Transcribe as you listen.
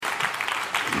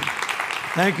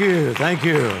Thank you. Thank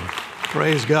you.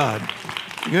 Praise God.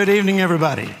 Good evening,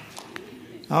 everybody.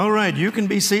 All right, you can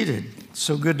be seated.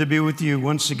 So good to be with you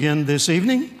once again this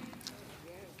evening.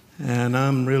 And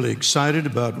I'm really excited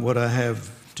about what I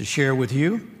have to share with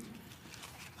you.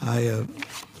 I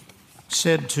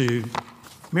said to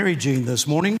Mary Jean this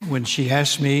morning when she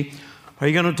asked me, "Are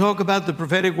you going to talk about the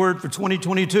prophetic word for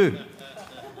 2022?"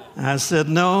 I said,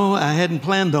 no, I hadn't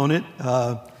planned on it.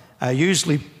 I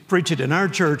usually preach it in our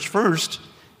church first,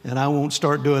 and I won't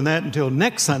start doing that until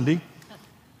next Sunday.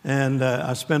 And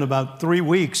I spent about 3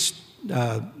 weeks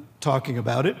talking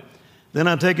about it. Then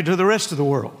I take it to the rest of the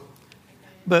world.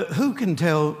 But who can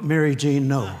tell Mary Jean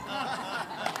no?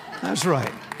 That's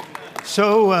right.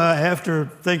 So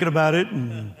after thinking about it,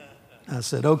 and I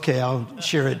said, okay, I'll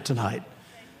share it tonight.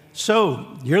 So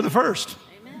you're the first.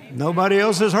 Amen. Nobody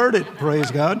else has heard it,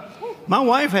 praise God. My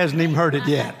wife hasn't even heard it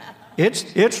yet.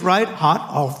 It's right hot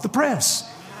off the press.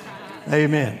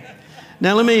 Amen.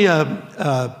 Now let me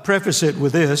preface it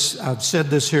with this. I've said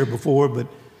this here before, but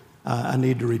I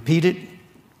need to repeat it.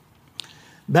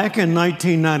 Back in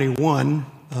 1991,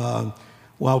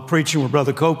 while preaching with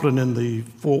Brother Copeland in the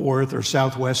Fort Worth or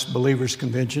Southwest Believers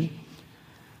Convention,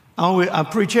 I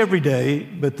preach every day,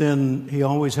 but then he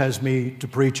always has me to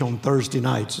preach on Thursday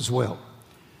nights as well.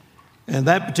 And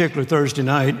that particular Thursday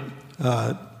night,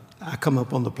 I come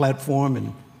up on the platform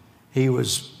and he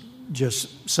was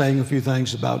just saying a few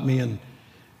things about me.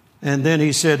 And then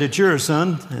he said, "It's yours,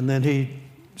 son." And then he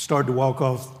started to walk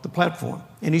off the platform.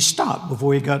 And he stopped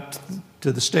before he got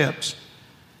to the steps.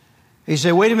 He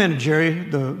said, "Wait a minute, Jerry,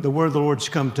 the word of the Lord's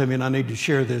come to me and I need to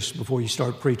share this before you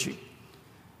start preaching."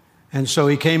 And so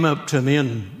he came up to me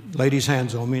and laid his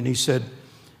hands on me and he said,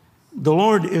 "The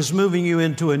Lord is moving you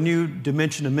into a new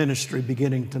dimension of ministry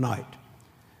beginning tonight.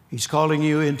 He's calling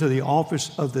you into the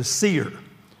office of the seer,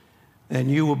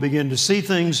 and you will begin to see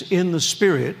things in the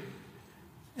Spirit,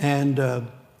 and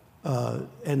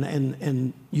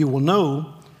you will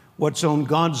know what's on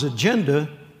God's agenda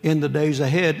in the days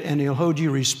ahead, and He'll hold you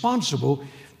responsible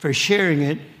for sharing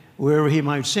it wherever He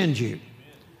might send you."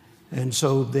 And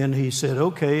so then he said,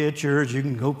 "Okay, it's yours. You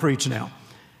can go preach now."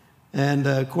 And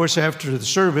of course, after the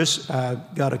service, I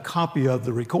got a copy of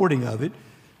the recording of it.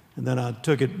 And then I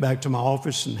took it back to my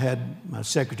office and had my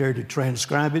secretary to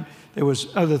transcribe it. There was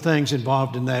other things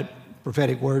involved in that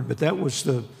prophetic word, but that was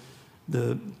to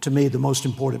me, the most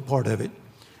important part of it.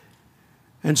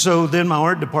 And so then my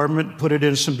art department put it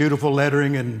in some beautiful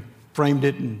lettering and framed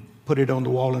it and put it on the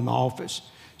wall in my office.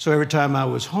 So every time I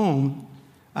was home,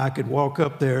 I could walk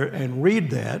up there and read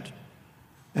that,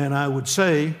 and I would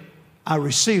say, "I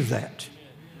received that.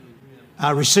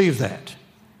 I received that.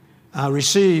 I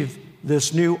received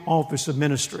this new office of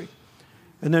ministry."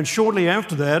 And then shortly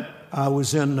after that, I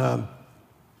was in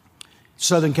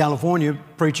Southern California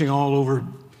preaching all over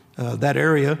that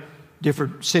area,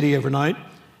 different city every night.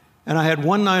 And I had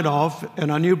one night off,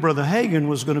 and I knew Brother Hagin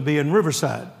was going to be in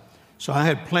Riverside. So I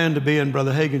had planned to be in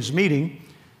Brother Hagin's meeting,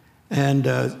 and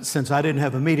since I didn't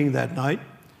have a meeting that night,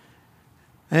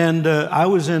 and I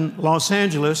was in Los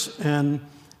Angeles, and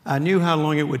I knew how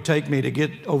long it would take me to get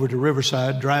over to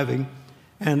Riverside driving.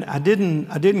 And I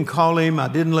didn't call him. I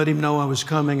didn't let him know I was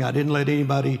coming. I didn't let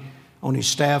anybody on his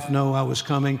staff know I was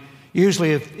coming.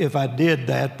 Usually if I did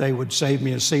that, they would save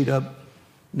me a seat up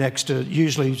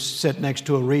usually sit next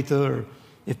to Aretha, or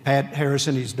if Pat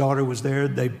Harrison, his daughter, was there,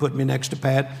 they'd put me next to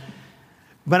Pat.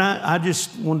 But I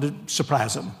just wanted to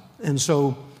surprise them. And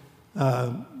so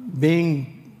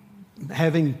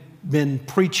having been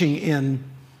preaching in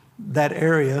that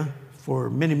area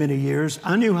for many, many years,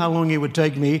 I knew how long it would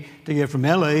take me to get from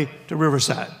LA to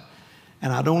Riverside.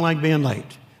 And I don't like being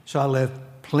late. So I left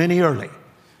plenty early.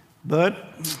 But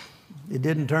it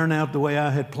didn't turn out the way I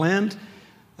had planned.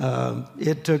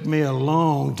 It took me a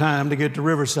long time to get to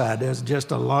Riverside. There's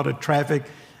just a lot of traffic.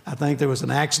 I think there was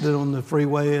an accident on the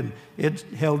freeway and it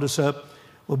held us up.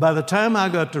 Well, by the time I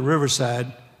got to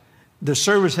Riverside, the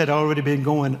service had already been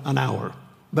going an hour.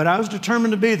 But I was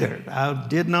determined to be there. I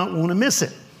did not want to miss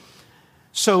it.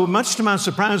 So much to my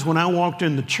surprise, when I walked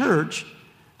in the church,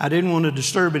 I didn't want to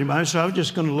disturb anybody, so I was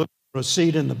just going to look for a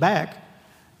seat in the back.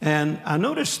 And I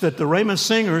noticed that the Rhema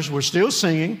singers were still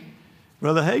singing.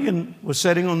 Brother Hagin was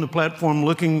sitting on the platform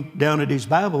looking down at his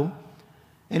Bible,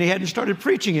 and he hadn't started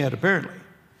preaching yet, apparently.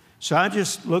 So I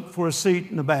just looked for a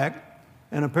seat in the back,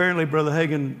 and apparently Brother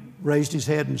Hagin raised his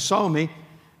head and saw me,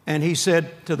 and he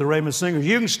said to the Rhema singers,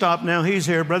 "You can stop now. He's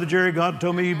here. Brother Jerry, God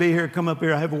told me you'd be here. Come up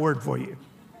here. I have a word for you."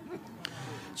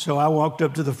 So I walked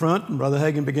up to the front, and Brother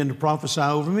Hagin began to prophesy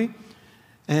over me.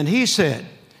 And he said,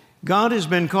 "God has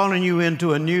been calling you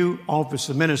into a new office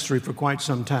of ministry for quite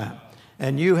some time.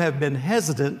 And you have been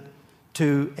hesitant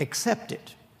to accept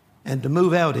it and to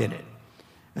move out in it.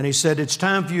 And he said, it's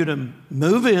time for you to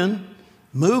move in,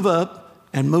 move up,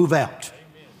 and move out.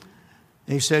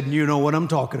 He said, you know what I'm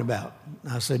talking about.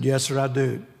 I said, yes, sir, I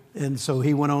do. And so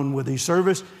he went on with his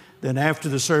service. Then after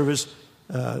the service,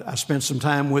 I spent some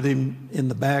time with him in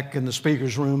the back in the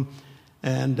speaker's room,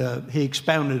 and he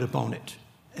expounded upon it.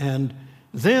 And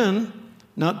then,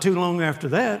 not too long after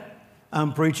that,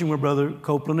 I'm preaching with Brother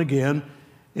Copeland again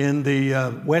in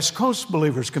the West Coast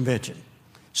Believers Convention.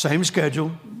 Same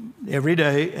schedule every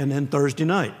day, and then Thursday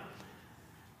night.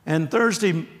 And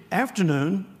Thursday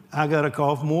afternoon, I got a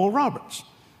call from Oral Roberts.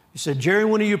 He said, Jerry,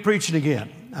 when are you preaching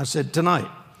again? I said, tonight.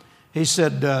 He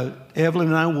said, Evelyn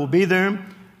and I will be there.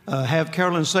 Have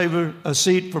Carolyn save a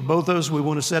seat for both of us. We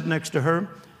want to sit next to her.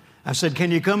 I said,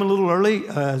 can you come a little early?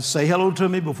 Say hello to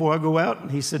me before I go out.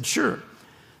 And he said, sure.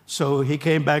 So he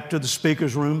came back to the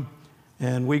speaker's room,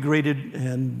 and we greeted,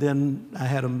 and then I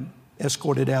had him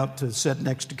escorted out to sit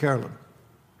next to Carolyn.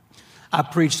 I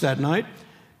preached that night.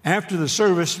 After the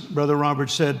service, Brother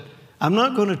Roberts said, I'm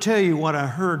not going to tell you what I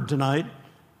heard tonight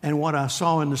and what I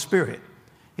saw in the Spirit.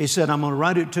 He said, I'm going to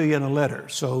write it to you in a letter.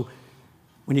 So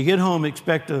when you get home,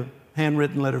 expect a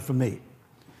handwritten letter from me.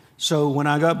 So when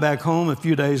I got back home a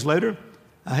few days later,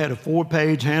 I had a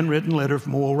 4-page handwritten letter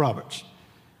from Oral Roberts.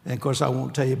 And of course, I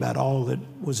won't tell you about all that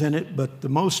was in it, but the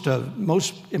most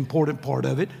important part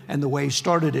of it and the way he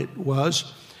started it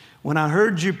was, when I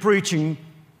heard you preaching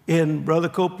in Brother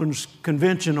Copeland's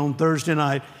convention on Thursday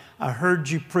night, I heard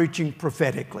you preaching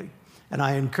prophetically. And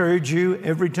I encourage you,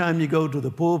 every time you go to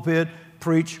the pulpit,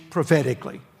 preach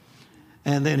prophetically.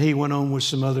 And then he went on with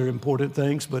some other important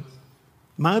things. But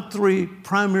my 3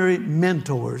 primary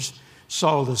mentors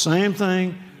saw the same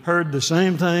thing, heard the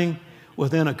same thing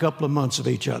within a couple of months of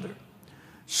each other.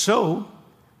 So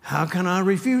how can I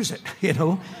refuse it? You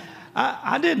know,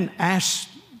 I didn't ask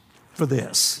for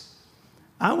this.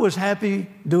 I was happy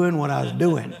doing what I was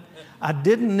doing. I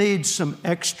didn't need some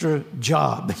extra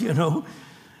job, you know.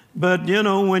 But, you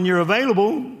know, when you're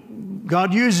available,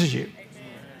 God uses you.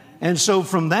 And so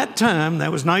from that time,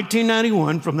 that was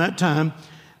 1991, from that time,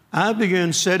 I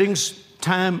began setting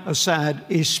time aside,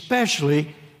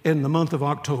 especially in the month of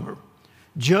October,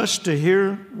 just to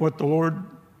hear what the Lord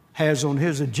has on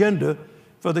His agenda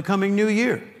for the coming new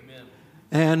year.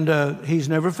 Amen. And He's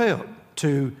never failed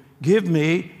to give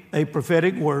me a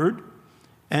prophetic word,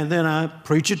 and then I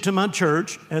preach it to my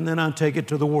church, and then I take it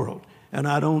to the world. And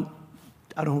I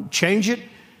don't change it.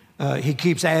 He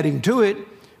keeps adding to it,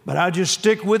 but I just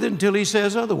stick with it until He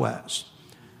says otherwise.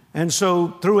 And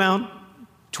so throughout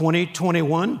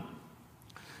 2021,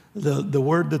 the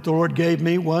word that the Lord gave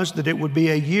me was that it would be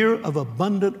a year of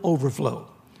abundant overflow.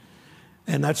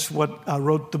 And that's what I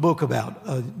wrote the book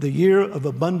about, the year of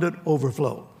abundant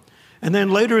overflow. And then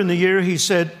later in the year, He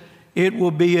said, it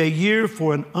will be a year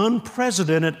for an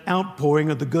unprecedented outpouring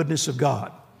of the goodness of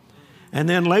God. And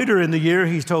then later in the year,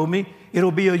 He told me,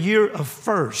 it'll be a year of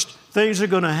first. Things are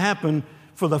going to happen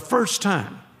for the first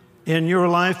time in your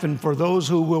life and for those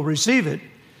who will receive it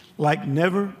like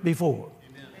never before.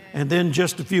 Amen. And then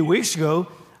just a few weeks ago,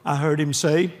 I heard Him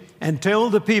say, and tell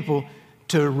the people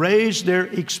to raise their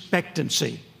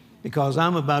expectancy because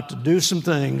I'm about to do some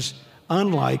things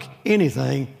unlike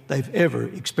anything they've ever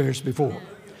experienced before.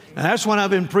 And that's what I've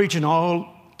been preaching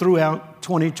all throughout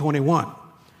 2021.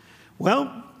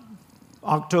 Well,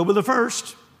 October the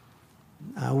 1st,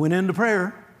 I went into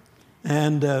prayer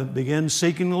and began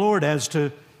seeking the Lord as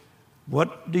to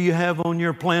what do you have on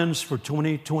your plans for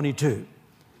 2022?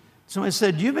 Somebody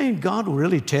said, you mean God will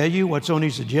really tell you what's on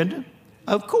His agenda?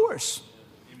 Of course.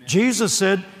 Amen. Jesus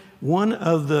said one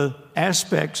of the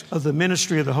aspects of the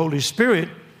ministry of the Holy Spirit,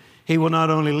 He will not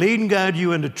only lead and guide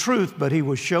you into truth, but He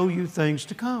will show you things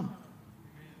to come.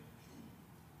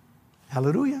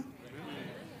 Hallelujah. Amen.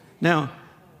 Now,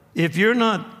 if you're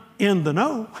not in the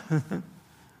know,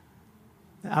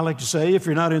 I like to say, if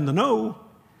you're not in the know,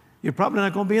 you're probably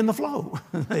not going to be in the flow.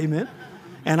 Amen.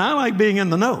 And I like being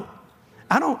in the know.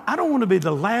 I don't want to be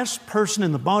the last person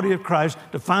in the body of Christ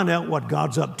to find out what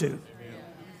God's up to.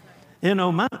 You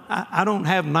know, I don't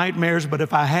have nightmares, but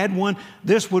if I had one,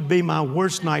 this would be my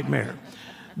worst nightmare.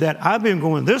 That I've been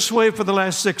going this way for the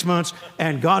last 6 months,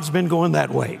 and God's been going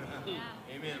that way.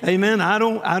 Amen. I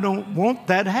don't want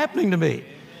that happening to me.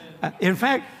 In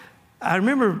fact, I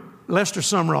remember Lester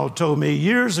Summerall told me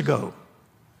years ago,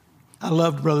 I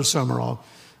loved Brother Summerall.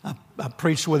 I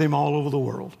preached with him all over the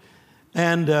world.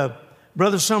 And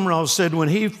Brother Summerall said when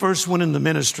he first went in the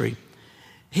ministry,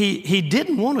 he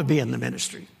didn't want to be in the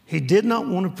ministry. He did not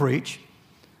want to preach.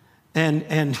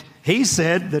 And he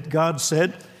said that God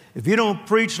said, if you don't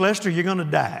preach, Lester, you're going to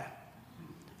die.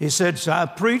 He said, so I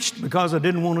preached because I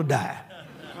didn't want to die.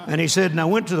 And he said, and I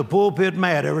went to the pulpit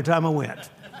mad every time I went.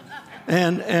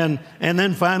 And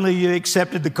then finally he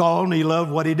accepted the call and he loved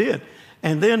what he did.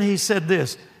 And then he said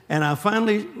this, and I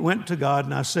finally went to God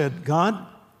and I said, God,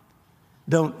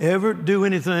 don't ever do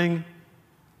anything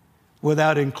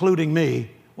without including me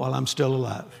while I'm still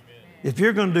alive. Amen. If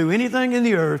you're going to do anything in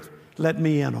the earth, let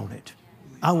me in on it.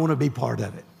 I want to be part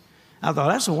of it. I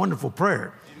thought, that's a wonderful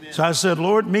prayer. Amen. So I said,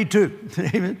 Lord, me too.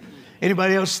 Amen.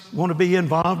 Anybody else want to be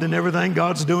involved in everything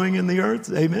God's doing in the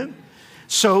earth? Amen.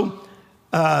 So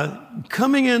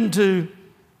coming into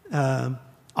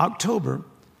October,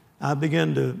 I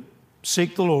began to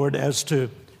seek the Lord as to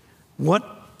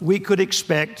what we could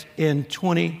expect in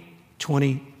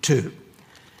 2022.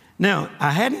 Now,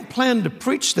 I hadn't planned to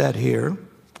preach that here.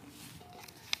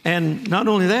 And not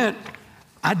only that,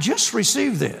 I just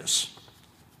received this.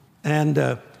 And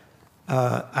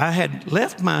I had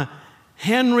left my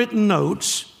handwritten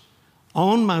notes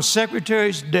on my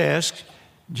secretary's desk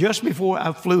just before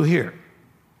I flew here.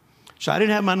 So I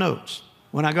didn't have my notes.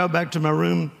 When I got back to my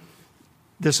room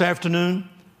this afternoon,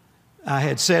 I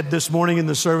had said this morning in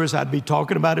the service I'd be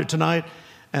talking about it tonight,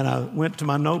 and I went to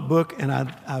my notebook and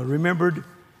I remembered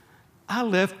I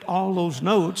left all those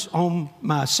notes on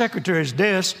my secretary's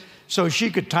desk so she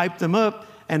could type them up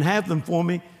and have them for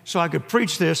me so I could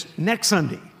preach this next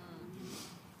Sunday.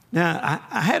 Now,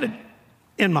 I had it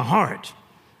in my heart,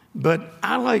 but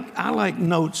I like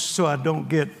notes so I don't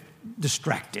get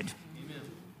distracted.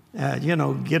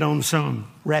 Get on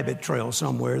some rabbit trail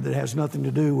somewhere that has nothing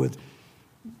to do with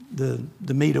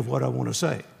the meat of what I want to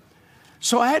say.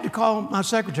 So I had to call my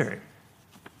secretary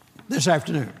this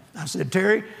afternoon. I said,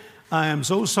 Terry, I am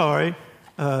so sorry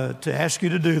to ask you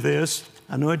to do this.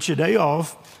 I know it's your day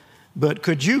off, but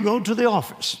could you go to the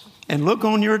office and look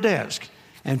on your desk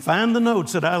and find the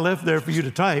notes that I left there for you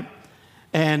to type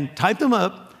and type them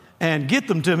up and get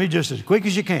them to me just as quick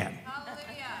as you can.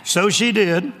 Hallelujah. So she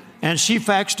did, and she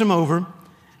faxed them over.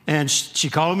 And she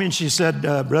called me and she said,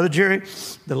 Brother Jerry,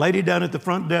 the lady down at the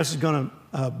front desk is going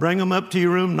to bring them up to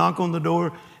your room, knock on the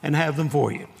door, and have them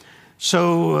for you.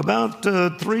 So about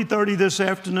 3:30 this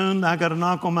afternoon, I got a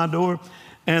knock on my door,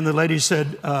 and the lady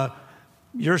said,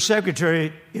 your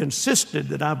secretary insisted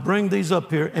that I bring these up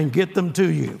here and get them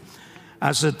to you.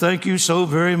 I said, thank you so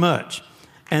very much.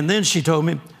 And then she told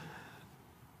me,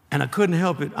 and I couldn't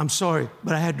help it, I'm sorry,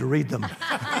 but I had to read them.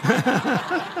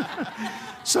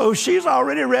 So she's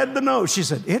already read the note. She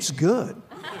said, it's good.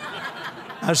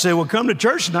 I said, well, come to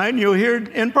church tonight and you'll hear it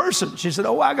in person. She said,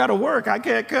 oh, I got to work. I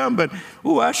can't come, but,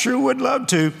 I sure would love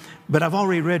to. But I've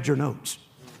already read your notes.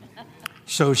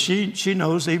 So she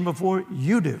knows even before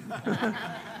you do.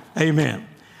 Amen.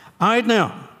 All right,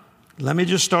 now, let me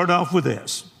just start off with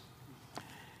this.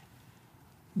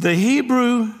 The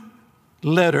Hebrew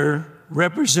letter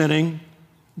representing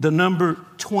the number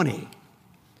 20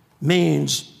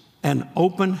 means an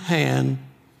open hand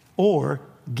or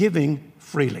giving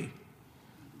freely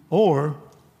or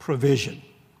provision.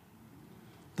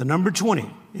 The number 20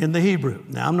 in the Hebrew.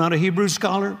 Now, I'm not a Hebrew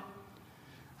scholar.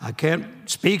 I can't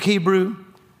speak Hebrew,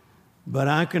 but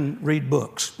I can read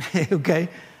books, okay?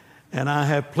 And I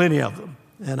have plenty of them,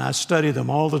 and I study them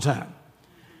all the time.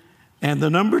 And the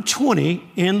number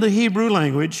 20 in the Hebrew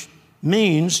language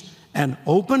means an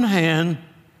open hand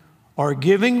or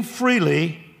giving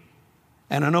freely,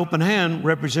 and an open hand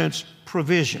represents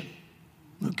provision,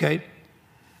 okay?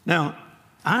 Now,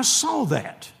 I saw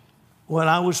that when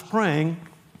I was praying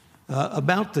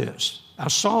about this. I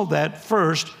saw that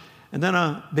first, and then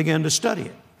I began to study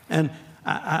it. And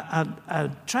I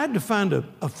tried to find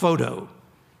a photo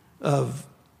of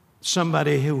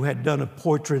somebody who had done a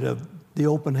portrait of the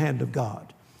open hand of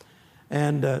God.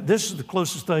 And this is the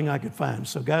closest thing I could find.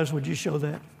 So guys, would you show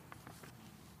that?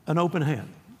 An open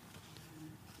hand.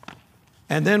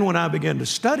 And then when I began to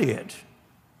study it,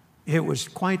 it was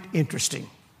quite interesting.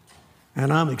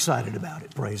 And I'm excited about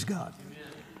it, praise God. Amen.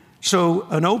 So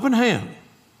an open hand,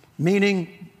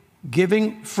 meaning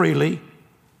giving freely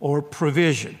or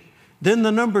provision. Then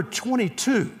the number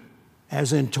 22,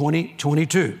 as in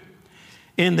 2022,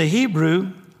 in the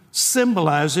Hebrew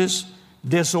symbolizes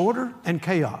disorder and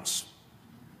chaos.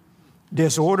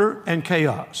 Disorder and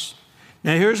chaos.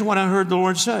 Now here's what I heard the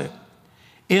Lord say.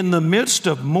 In the midst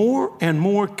of more and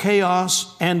more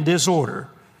chaos and disorder,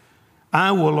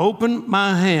 I will open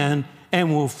my hand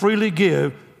and will freely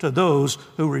give to those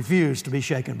who refuse to be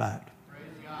shaken by it. Praise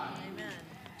God. Amen.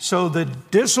 So the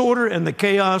disorder and the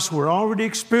chaos we're already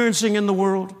experiencing in the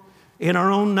world, in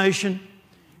our own nation,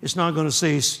 it's not going to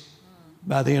cease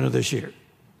by the end of this year.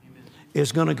 Amen.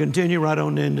 It's going to continue right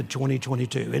on into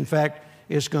 2022. In fact,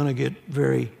 it's going to get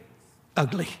very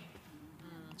ugly.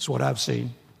 That's what I've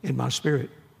seen in my spirit.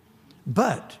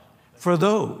 But for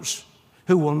those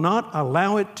who will not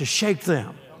allow it to shake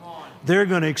them, they're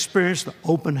going to experience the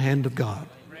open hand of God.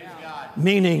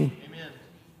 Meaning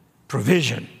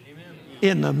provision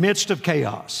in the midst of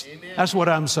chaos. That's what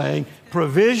I'm saying.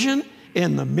 Provision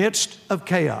in the midst of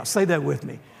chaos. Say that with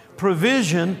me.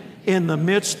 Provision in the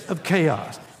midst of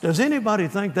chaos. Does anybody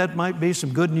think that might be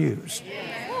some good news?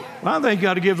 Well, I think you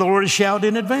ought to give the Lord a shout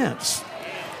in advance.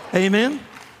 Amen.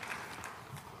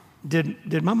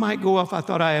 Did my mic go off? I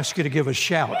thought I asked you to give a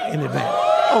shout in advance.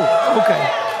 Oh,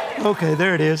 okay. Okay,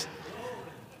 there it is.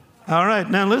 All right,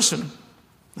 now listen.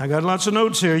 I got lots of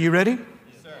notes here. You ready?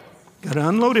 Yes, sir. Got to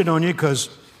unload it on you because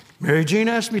Mary Jean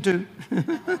asked me to.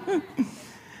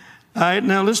 All right,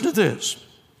 now listen to this.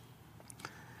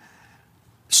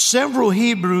 Several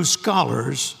Hebrew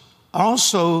scholars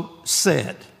also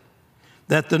said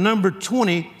that the number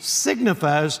 20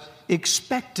 signifies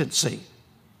expectancy.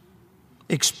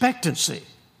 Expectancy.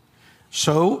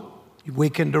 So we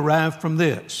can derive from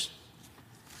this.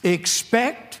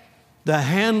 Expect the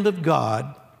hand of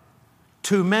God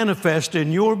to manifest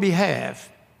in your behalf,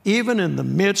 even in the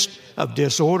midst of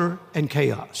disorder and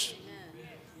chaos.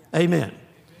 Amen.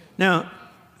 Now,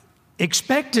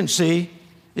 expectancy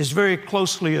is very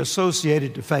closely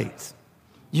associated to faith.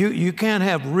 You can't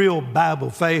have real Bible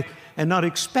faith and not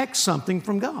expect something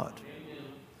from God.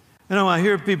 You know, I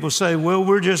hear people say, well,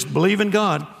 we're just believing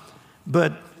God.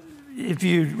 But if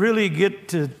you really get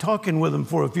to talking with them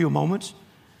for a few moments,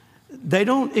 they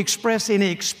don't express any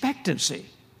expectancy.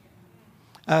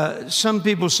 Some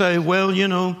people say, well, you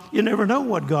know, you never know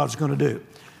what God's going to do.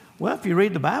 Well, if you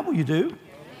read the Bible, you do.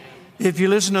 If you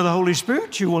listen to the Holy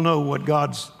Spirit, you will know what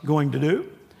God's going to do.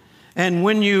 And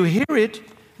when you hear it,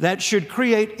 that should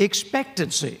create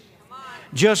expectancy.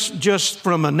 Just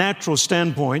from a natural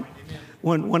standpoint,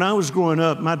 when I was growing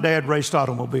up, my dad raced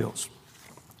automobiles.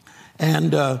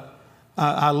 And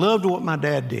I loved what my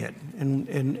dad did.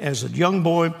 And as a young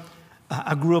boy,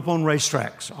 I grew up on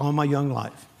racetracks all my young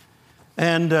life.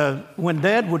 And when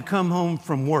Dad would come home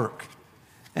from work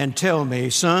and tell me,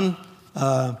 son,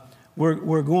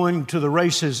 we're going to the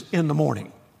races in the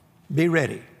morning. Be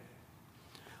ready.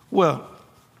 Well,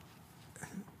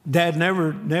 Dad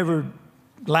never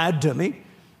lied to me.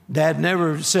 Dad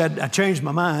never said, I changed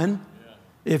my mind.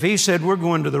 If he said, we're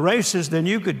going to the races, then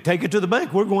you could take it to the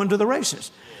bank. We're going to the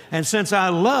races. And since I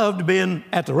loved being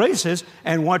at the races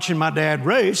and watching my dad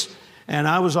race, and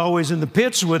I was always in the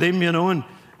pits with him, you know,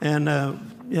 and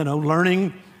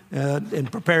learning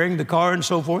and preparing the car and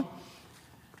so forth.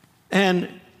 And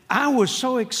I was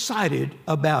so excited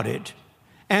about it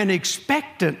and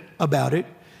expectant about it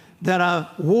that I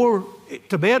wore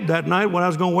to bed that night what I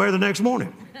was going to wear the next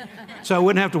morning. So I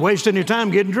wouldn't have to waste any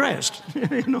time getting dressed,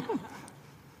 you know.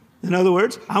 In other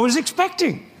words, I was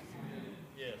expecting.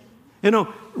 Yes. You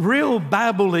know, real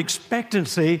Bible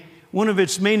expectancy, one of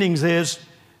its meanings is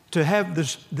to have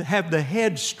the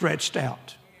head stretched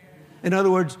out. In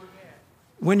other words,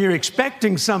 when you're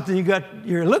expecting something,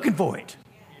 you're looking for it.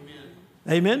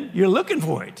 Amen? You're looking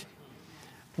for it.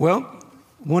 Well,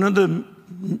 one of the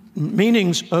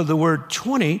meanings of the word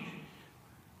 20,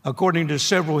 according to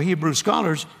several Hebrew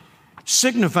scholars,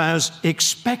 signifies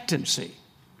expectancy.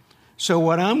 So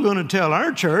what I'm going to tell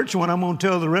our church, what I'm going to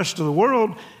tell the rest of the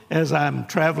world as I'm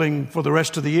traveling for the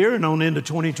rest of the year and on into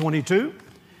 2022,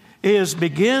 is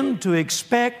begin to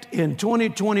expect in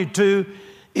 2022,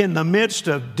 in the midst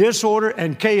of disorder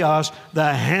and chaos,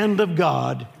 the hand of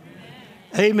God.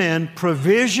 Amen.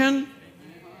 Provision,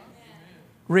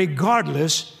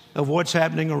 regardless of what's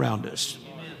happening around us.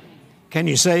 Can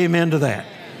you say amen to that?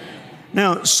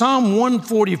 Now, Psalm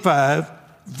 145,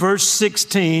 verse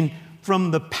 16,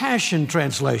 from the Passion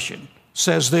Translation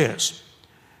says this.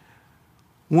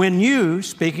 When you,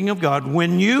 speaking of God,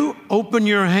 when you open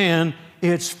your hand,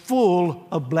 it's full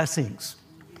of blessings.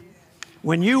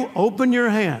 When you open your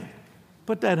hand,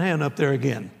 put that hand up there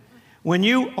again. When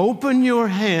you open your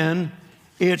hand,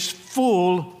 it's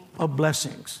full of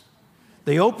blessings.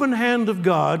 The open hand of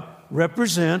God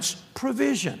represents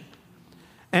provision,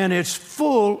 and it's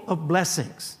full of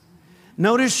blessings.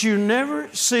 Notice you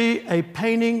never see a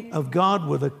painting of God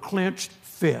with a clenched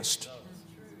fist.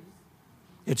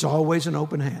 It's always an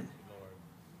open hand.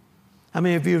 How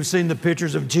many of you have seen the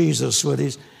pictures of Jesus with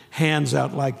his hands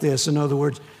out like this? In other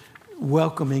words,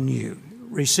 welcoming you,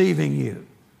 receiving you.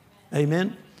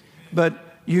 Amen?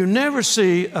 But you never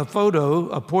see a photo,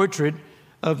 a portrait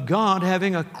of God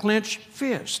having a clenched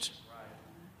fist,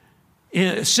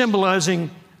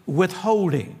 symbolizing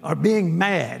withholding or being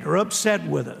mad or upset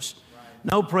with us.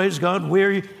 No, praise God,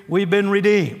 we've been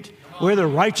redeemed. We're the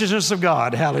righteousness of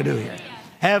God. Hallelujah.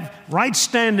 Have right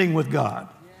standing with God.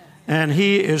 And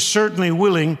He is certainly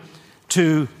willing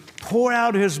to pour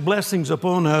out His blessings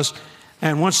upon us.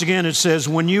 And once again, it says,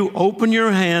 when you open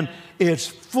your hand, it's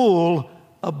full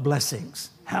of blessings.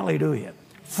 Hallelujah.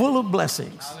 Full of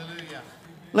blessings. Hallelujah.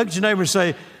 Look at your neighbor and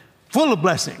say, full of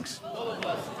blessings. Full of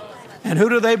blessings. And who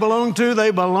do they belong to?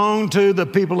 They belong to the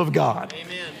people of God.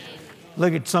 Amen.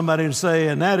 Look at somebody and say,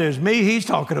 and that is me he's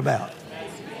talking about.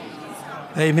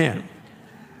 Amen.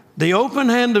 The open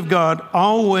hand of God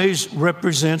always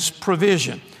represents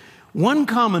provision. One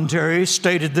commentary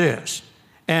stated this,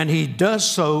 and He does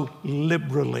so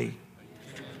liberally.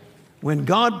 When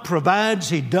God provides,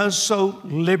 He does so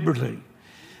liberally.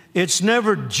 It's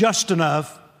never just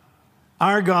enough.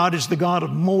 Our God is the God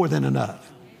of more than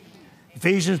enough.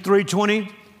 Ephesians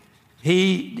 3:20,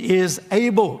 He is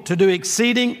able to do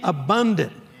exceeding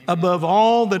abundant above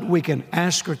all that we can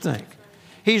ask or think.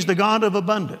 He's the God of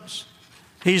abundance.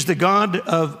 He's the God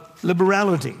of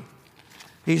liberality.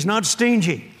 He's not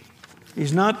stingy.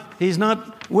 He's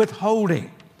not withholding.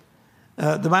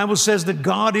 The Bible says that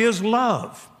God is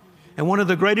love. And one of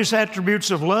the greatest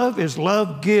attributes of love is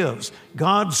love gives.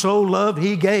 God so loved,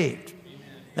 He gave.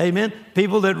 Amen.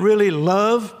 People that really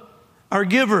love are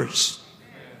givers.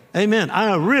 Amen.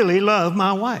 I really love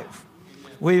my wife.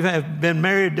 We have been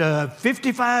married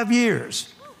 55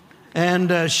 years.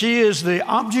 And she is the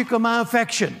object of my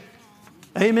affection.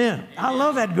 Amen. I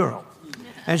love that girl.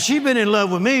 And she's been in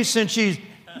love with me since she's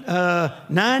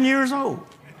 9 years old.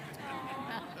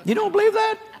 You don't believe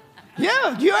that?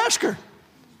 Yeah, you ask her.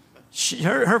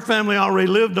 Her family already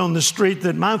lived on the street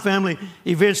that my family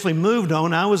eventually moved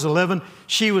on. I was 11,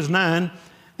 she was 9.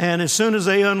 And as soon as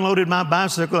they unloaded my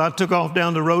bicycle, I took off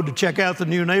down the road to check out the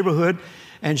new neighborhood.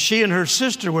 And she and her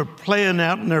sister were playing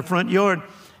out in their front yard.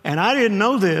 And I didn't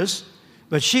know this,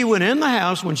 but she went in the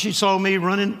house when she saw me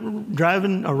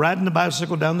driving or riding the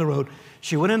bicycle down the road.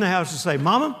 She went in the house and said,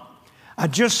 Mama, I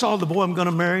just saw the boy I'm going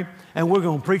to marry, and we're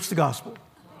going to preach the gospel.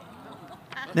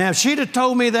 Now, if she'd have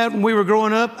told me that when we were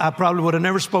growing up, I probably would have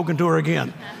never spoken to her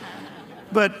again.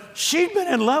 But she'd been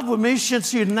in love with me since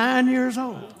she was 9 years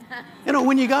old. You know,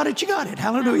 when you got it, you got it.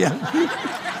 Hallelujah.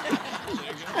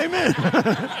 Amen.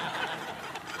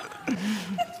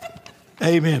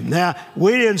 Amen. Now,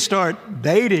 we didn't start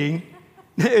dating.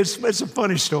 It's a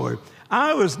funny story.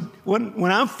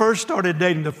 When I first started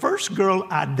dating, the first girl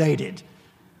I dated,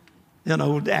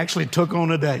 actually took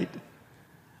on a date,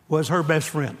 was her best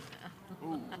friend.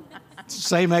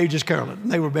 Same age as Carolyn.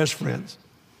 They were best friends.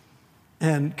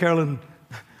 And Carolyn,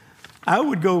 I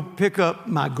would go pick up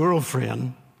my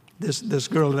girlfriend, this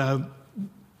girl that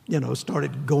I,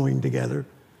 started going together.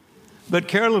 But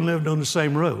Carolyn lived on the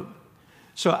same road.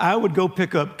 So I would go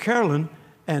pick up Carolyn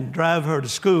and drive her to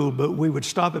school, but we would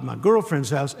stop at my girlfriend's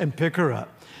house and pick her up.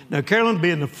 Now, Carolyn would be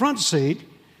in the front seat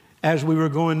as we were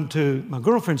going to my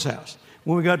girlfriend's house.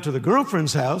 When we got to the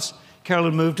girlfriend's house,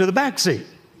 Carolyn moved to the back seat.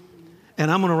 And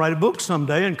I'm going to write a book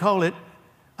someday and call it,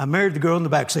 I Married the Girl in the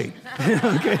Back Seat.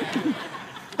 Okay?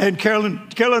 And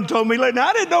Carolyn told me later, now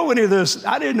I didn't know any of this.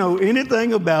 I didn't know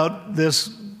anything about this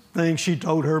thing she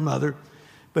told her mother.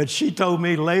 But she told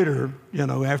me later,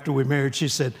 after we married, she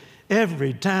said,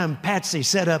 every time Patsy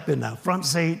sat up in the front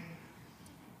seat,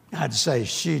 I'd say,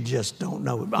 she just don't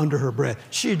know, under her breath,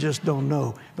 she just don't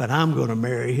know, but I'm going to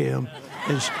marry him,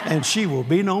 and she will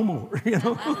be no more,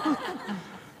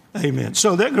 Amen.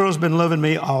 So that girl's been loving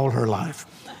me all her life.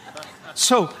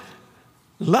 So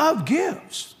love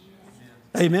gives.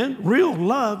 Amen. Real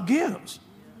love gives.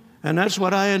 And that's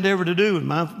what I endeavor to do with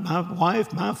my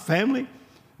wife, my family,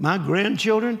 my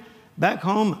grandchildren. Back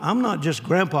home, I'm not just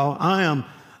grandpa. I am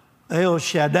El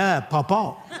Shaddai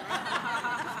Papa.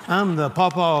 I'm the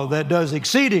Papa that does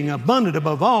exceeding abundant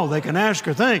above all they can ask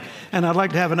or think. And I'd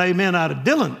like to have an amen out of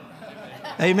Dylan.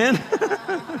 Amen.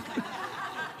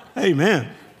 Amen.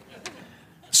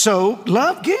 So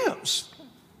love gives.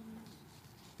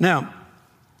 Now,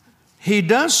 He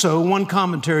does so, one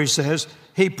commentary says,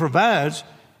 He provides.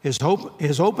 His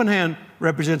open hand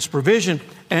represents provision,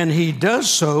 and He does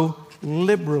so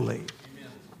liberally.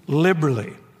 Amen.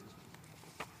 Liberally.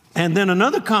 And then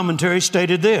another commentary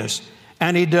stated this,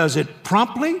 and He does it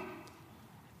promptly,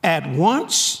 at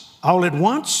once, all at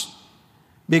once,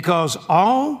 because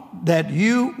all that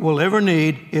you will ever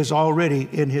need is already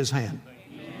in His hand.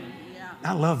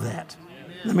 I love that.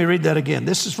 Amen. Let me read that again.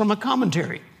 This is from a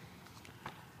commentary.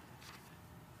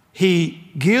 He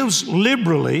gives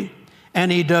liberally,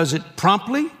 and He does it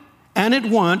promptly and at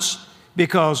once,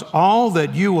 because all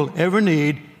that you will ever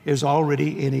need is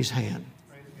already in His hand.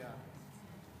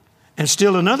 And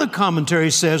still another commentary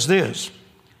says this: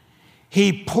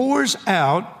 He pours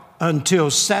out until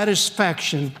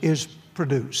satisfaction is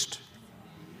produced.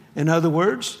 In other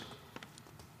words,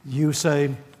 you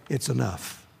say, it's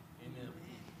enough.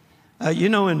 You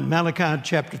know, in Malachi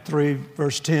chapter 3,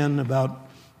 verse 10, about,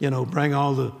 bring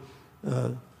all the,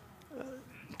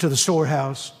 to the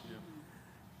storehouse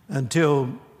and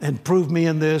prove me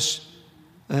in this,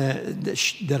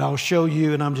 that I'll show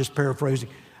you, and I'm just paraphrasing,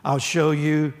 I'll show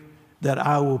you that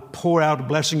I will pour out a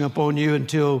blessing upon you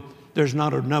until there's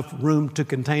not enough room to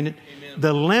contain it. Amen.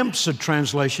 The Lamsa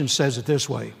translation says it this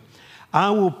way: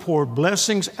 I will pour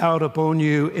blessings out upon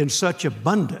you in such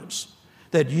abundance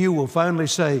that you will finally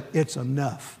say, it's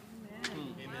enough.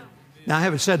 Amen. Now, I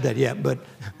haven't said that yet, but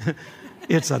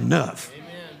it's enough. Amen.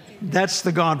 That's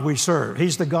the God we serve.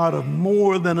 He's the God of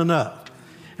more than enough.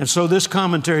 And so this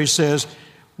commentary says,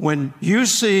 when you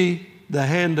see the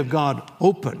hand of God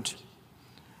opened,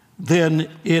 then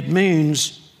it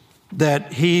means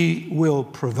that He will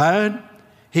provide,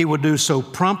 He will do so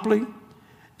promptly,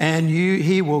 and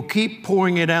He will keep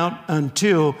pouring it out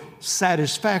until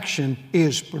satisfaction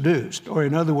is produced. Or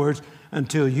in other words,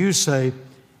 until you say,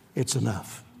 it's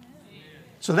enough.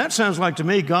 So that sounds like to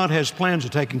me God has plans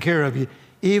of taking care of you,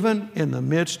 even in the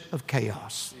midst of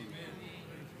chaos.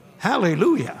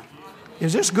 Hallelujah.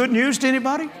 Is this good news to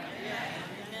anybody?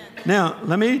 Now,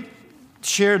 let me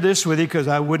share this with you, because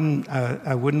I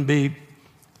wouldn't be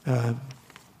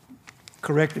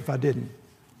correct if I didn't.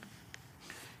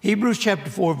 Hebrews chapter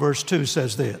 4, verse 2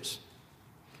 says this.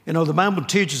 The Bible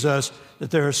teaches us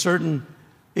that there are certain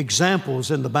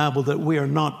examples in the Bible that we are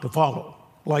not to follow.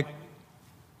 Like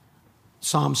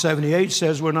Psalm 78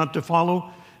 says we're not to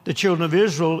follow the children of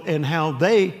Israel in how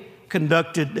they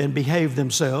conducted and behaved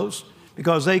themselves,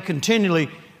 because they continually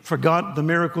forgot the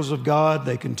miracles of God.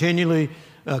 They continually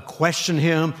questioned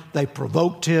Him. They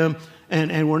provoked Him.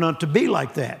 And we're not to be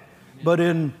like that. But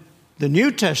in the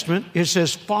New Testament, it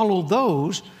says, follow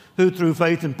those who through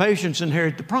faith and patience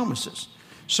inherit the promises.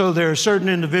 So there are certain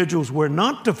individuals we're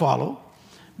not to follow,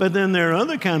 but then there are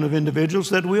other kind of individuals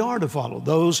that we are to follow,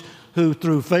 those who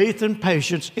through faith and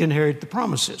patience inherit the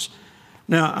promises.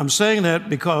 Now, I'm saying that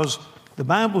because the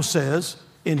Bible says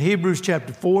in Hebrews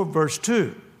chapter 4, verse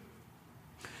 2,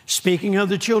 speaking of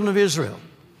the children of Israel,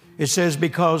 it says,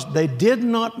 because they did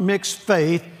not mix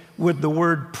faith with the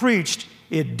word preached,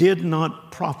 it did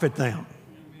not profit them.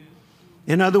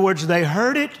 In other words, they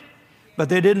heard it, but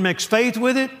they didn't mix faith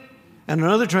with it. And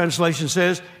another translation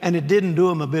says, and it didn't do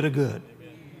them a bit of good.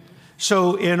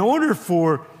 So in order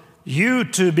for you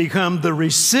to become the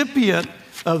recipient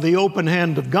of the open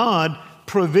hand of God,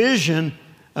 provision,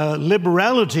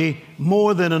 liberality,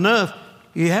 more than enough,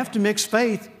 you have to mix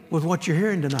faith with what you're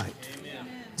hearing tonight. Amen.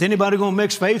 Is anybody going to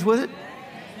mix faith with it?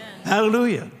 Amen.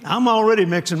 Hallelujah. I'm already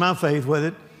mixing my faith with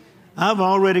it. I've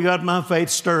already got my faith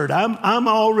stirred. I'm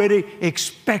already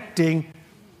expecting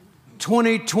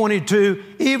 2022,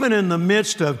 even in the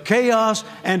midst of chaos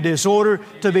and disorder,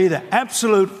 to be the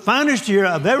absolute finest year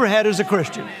I've ever had as a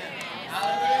Christian.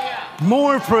 Hallelujah.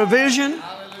 More provision.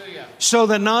 Hallelujah. So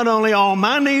that not only all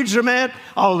my needs are met,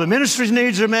 all the ministry's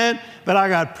needs are met, but I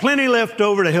got plenty left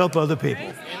over to help other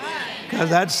people. Because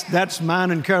that's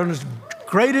mine and Carolyn's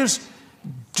greatest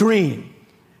dream,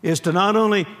 is to not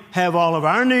only have all of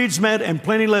our needs met and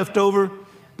plenty left over.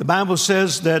 The Bible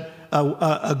says that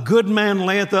a good man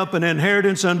layeth up an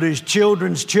inheritance unto his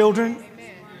children's children.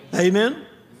 Amen.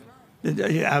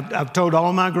 I've told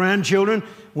all my grandchildren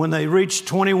when they reach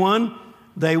 21,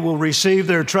 they will receive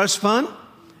their trust fund.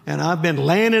 And I've been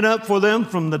laying it up for them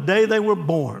from the day they were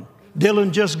born.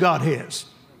 Dylan just got his.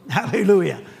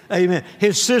 Hallelujah. Amen.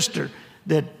 His sister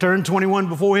that turned 21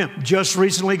 before him just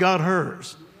recently got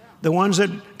hers. The ones that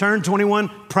turned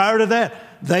 21 prior to that,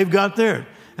 they've got theirs.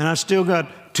 And I still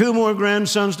got 2 more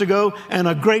grandsons to go and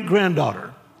a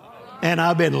great-granddaughter. And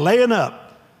I've been laying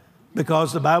up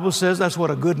because the Bible says that's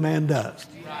what a good man does.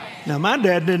 Now, my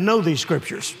dad didn't know these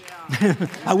scriptures.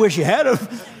 I wish he had them.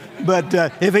 But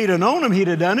if he'd have known them, he'd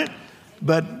have done it.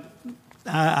 But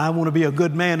I want to be a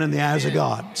good man in the eyes of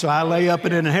God. So I lay up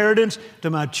an inheritance to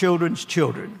my children's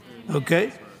children.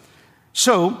 Okay?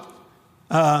 So,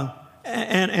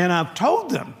 and I've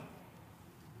told them.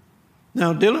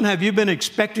 Now, Dylan, have you been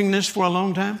expecting this for a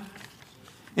long time?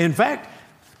 In fact,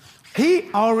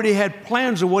 he already had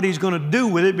plans of what he's going to do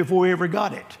with it before he ever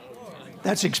got it.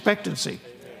 That's expectancy.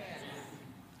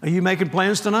 Are you making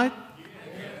plans tonight?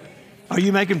 Are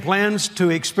you making plans to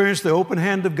experience the open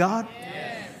hand of God?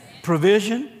 Yes.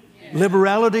 Provision,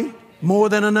 liberality, more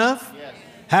than enough? Yes.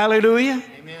 Hallelujah.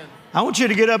 Amen. I want you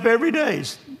to get up every day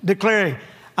declaring,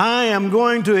 I am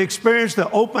going to experience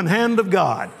the open hand of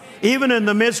God. even in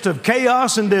the midst of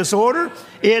chaos and disorder,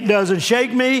 it doesn't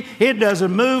shake me. It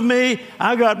doesn't move me.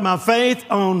 I got my faith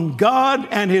on God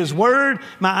and His Word.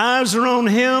 My eyes are on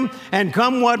Him. And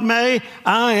come what may,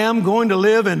 I am going to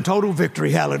live in total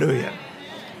victory. Hallelujah.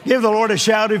 Give the Lord a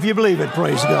shout if you believe it.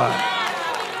 Praise God.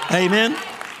 Amen.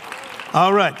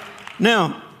 All right.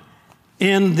 Now,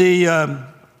 in the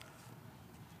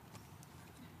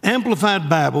Amplified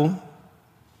Bible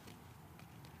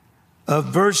of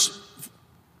verse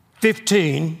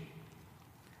 15,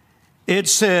 it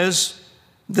says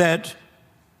that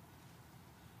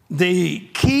the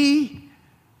key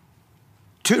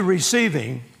to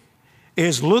receiving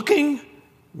is looking,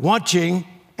 watching,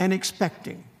 and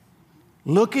expecting.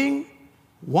 Looking,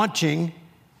 watching,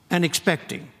 and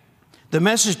expecting. The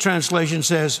Message translation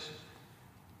says,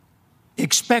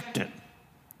 expectant.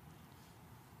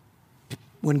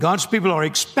 When God's people are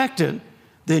expectant,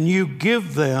 then you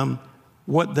give them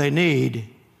what they need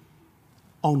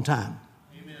on time.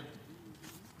 Amen.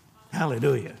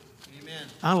 Hallelujah. Amen.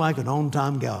 I like an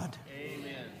on-time God.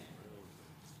 Amen.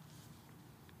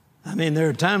 I mean, there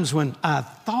are times when I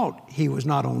thought He was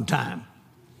not on time.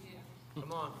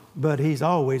 Come on. But He's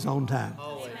always on time.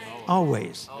 Always.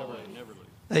 Always. Always. Never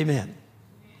late. Amen.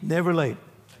 Never late.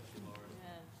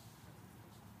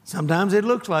 Sometimes it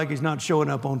looks like He's not showing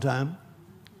up on time.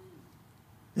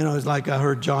 You know, it's like I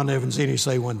heard John Evanzini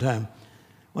say one time.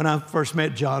 When I first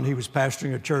met John, he was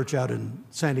pastoring a church out in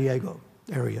San Diego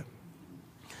area.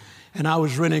 And I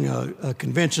was renting a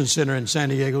convention center in San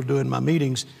Diego doing my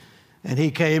meetings. And he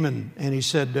came and he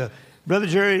said, Brother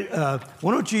Jerry,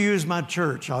 why don't you use my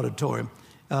church auditorium?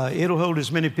 It'll hold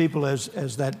as many people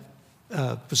as that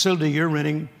facility you're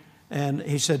renting. And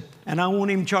he said, and I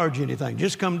won't even charge you anything.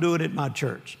 Just come do it at my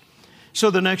church.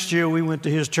 So the next year we went to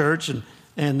his church, and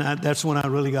that's when I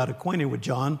really got acquainted with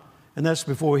John. And that's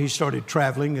before he started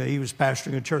traveling. He was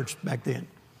pastoring a church back then.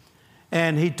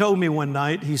 And he told me one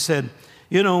night, he said,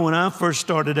 you know, when I first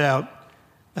started out,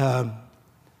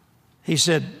 he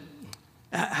said,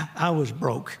 I was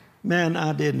broke. Man,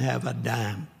 I didn't have a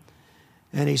dime.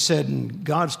 And he said, and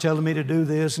God's telling me to do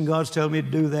this, and God's telling me to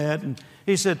do that. And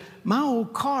he said, my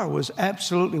old car was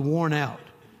absolutely worn out.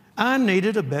 I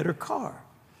needed a better car.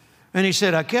 And he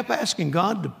said, I kept asking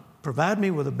God to provide me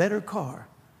with a better car.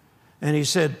 And he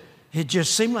said, it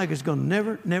just seemed like it's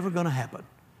never going to happen.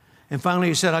 And finally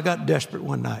he said, I got desperate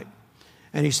one night.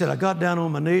 And he said, I got down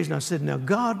on my knees and I said, now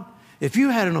God, if you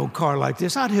had an old car like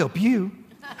this, I'd help you.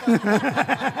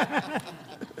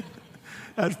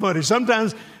 That's funny.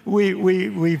 Sometimes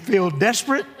we feel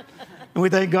desperate and we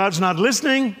think God's not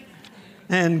listening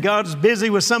and God's busy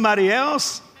with somebody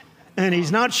else and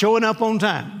He's not showing up on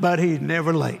time, but He's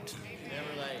never late.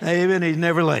 Amen. He's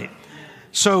never late.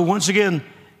 So once again,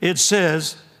 it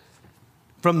says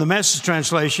from the Message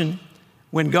translation,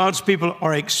 when God's people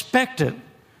are expectant,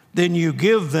 then you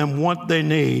give them what they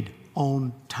need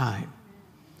on time.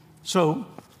 So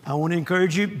I want to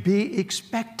encourage you, be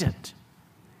expectant.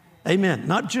 Amen.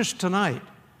 Not just tonight,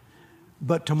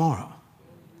 but tomorrow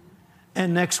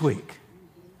and next week.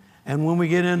 And when we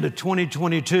get into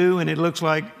 2022 and it looks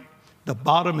like the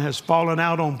bottom has fallen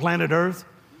out on planet Earth,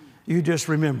 you just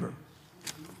remember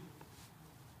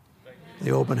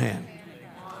the open hand.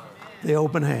 The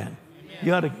open hand.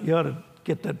 You ought to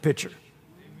get that picture.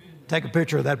 Take a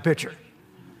picture of that picture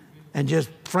and just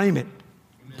frame it.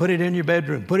 Put it in your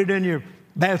bedroom. Put it in your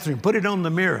bathroom. Put it on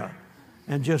the mirror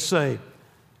and just say,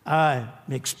 I'm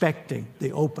expecting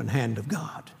the open hand of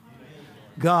God.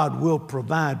 God will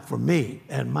provide for me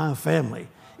and my family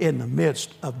in the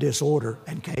midst of disorder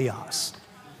and chaos.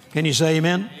 Can you say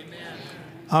amen? Amen.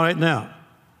 All right, now,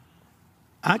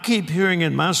 I keep hearing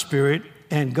in my spirit,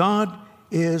 and God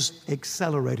is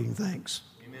accelerating things.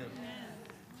 Amen.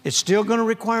 It's still going to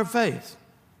require faith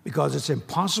because it's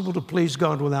impossible to please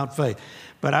God without faith.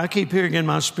 But I keep hearing in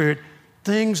my spirit,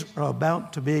 things are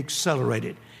about to be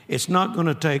accelerated. It's not going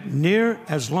to take near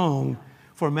as long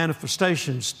for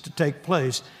manifestations to take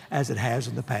place as it has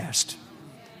in the past.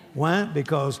 Why?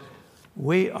 Because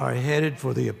we are headed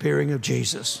for the appearing of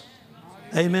Jesus.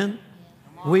 Amen?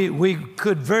 We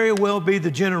could very well be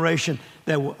the generation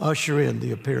that will usher in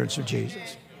the appearance of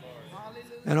Jesus.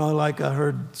 You know, like I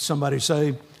heard somebody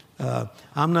say,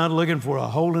 I'm not looking for a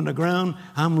hole in the ground.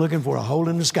 I'm looking for a hole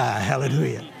in the sky.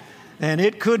 Hallelujah. And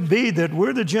it could be that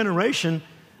we're the generation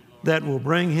that will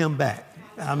bring Him back.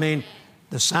 I mean,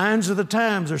 the signs of the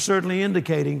times are certainly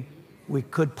indicating we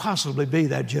could possibly be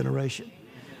that generation.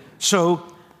 So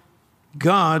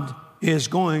God is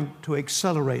going to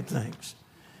accelerate things.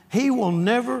 He will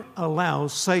never allow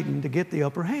Satan to get the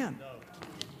upper hand.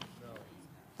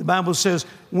 The Bible says,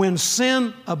 when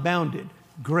sin abounded,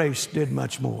 grace did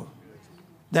much more.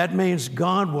 that means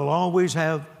God will always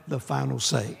have the final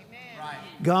say.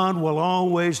 God will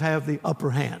always have the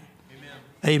upper hand.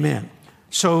 Amen.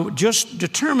 So just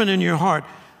determine in your heart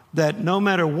that no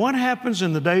matter what happens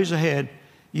in the days ahead,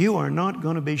 you are not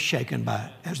going to be shaken by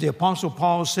it. As the Apostle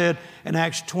Paul said in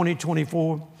Acts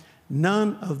 20:24,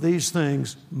 none of these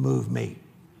things move me.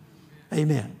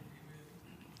 Amen.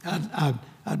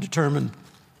 I determined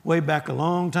way back a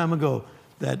long time ago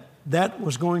that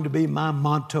was going to be my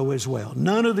motto as well.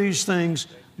 None of these things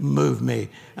move me.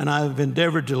 And I've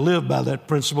endeavored to live by that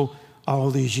principle all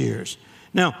these years.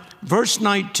 Now, verse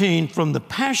 19 from the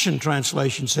Passion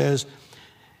Translation says,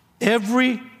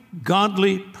 every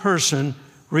godly person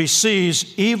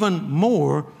receives even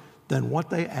more than what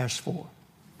they ask for.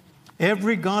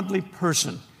 Every godly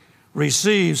person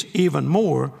receives even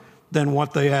more than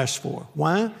what they ask for.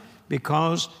 Why?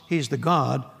 Because He's the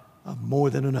God of more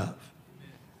than enough.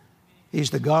 He's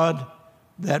the God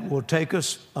that will take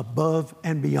us above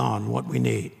and beyond what we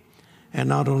need. And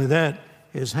not only that,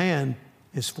 His hand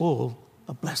is full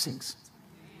of blessings.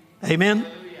 Amen?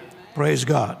 Praise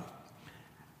God.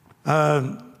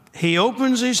 He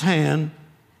opens His hand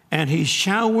and He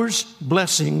showers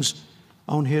blessings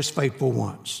on His faithful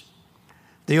ones.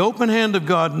 The open hand of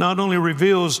God not only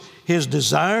reveals His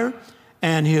desire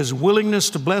and His willingness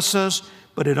to bless us,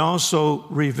 but it also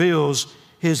reveals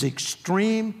His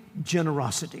extreme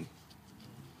generosity.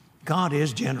 God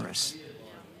is generous.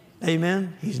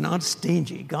 Amen? He's not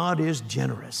stingy. God is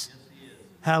generous.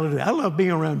 Hallelujah. I love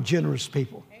being around generous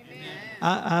people.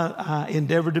 I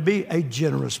endeavor to be a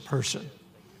generous person.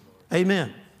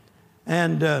 Amen.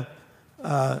 And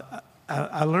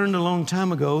I learned a long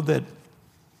time ago that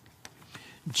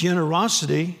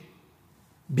generosity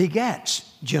begats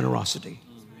generosity.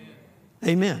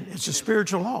 Amen. It's a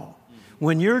spiritual law.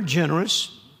 When you're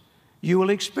generous, you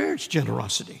will experience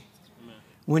generosity.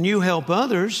 When you help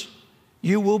others,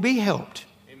 you will be helped.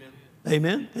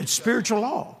 Amen. It's spiritual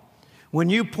law. When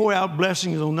you pour out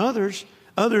blessings on others,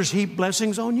 others heap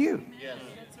blessings on you. Yes.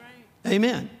 That's right.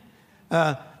 Amen.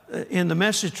 In the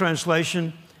Message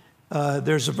translation,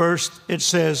 there's a verse, it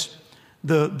says,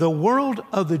 the world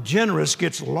of the generous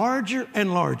gets larger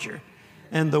and larger,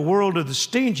 and the world of the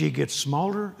stingy gets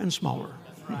smaller and smaller.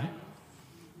 That's right.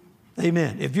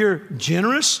 Amen. If you're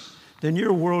generous, then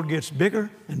your world gets bigger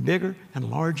and bigger and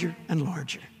larger and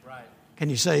larger. Right. Can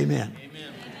you say amen?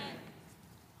 Amen.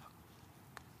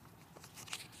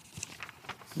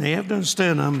 Now you have to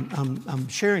understand, I'm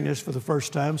sharing this for the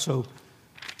first time, so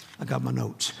I got my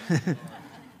notes.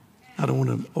 I don't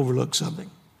want to overlook something.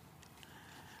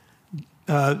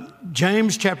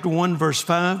 James chapter 1 verse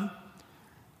 5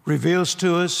 reveals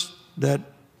to us that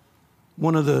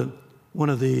one of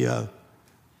the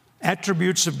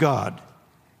attributes of God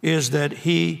is that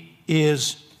He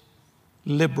is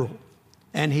liberal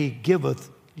and He giveth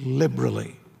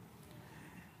liberally.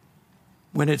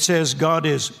 When it says God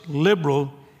is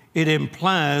liberal, it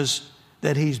implies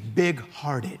that He's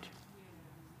big-hearted.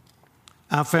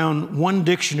 I found one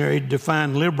dictionary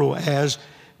defined liberal as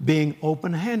being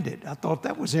open-handed. I thought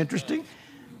that was interesting.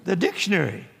 The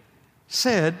dictionary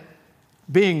said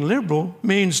being liberal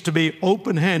means to be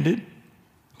open-handed,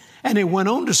 and it went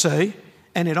on to say,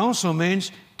 and it also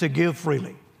means to give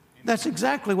freely. That's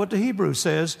exactly what the Hebrew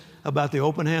says about the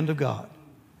open hand of God.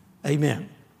 Amen.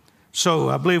 So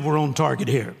I believe we're on target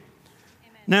here. Amen.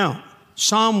 Now,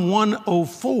 Psalm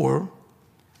 104,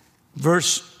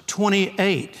 verse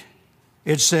 28,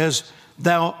 it says,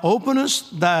 Thou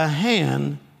openest thy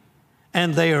hand,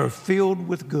 and they are filled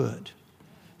with good.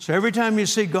 So every time you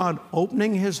see God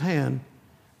opening His hand,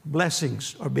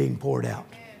 blessings are being poured out.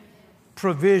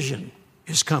 Provision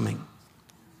is coming.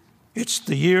 It's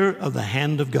the year of the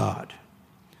hand of God.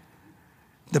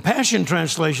 The Passion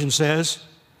Translation says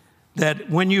that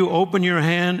when you open your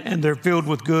hand and they're filled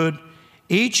with good,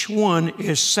 each one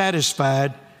is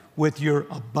satisfied with your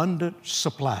abundant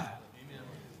supply. Amen.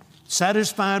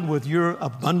 Satisfied with your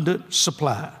abundant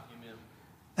supply.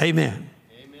 Amen.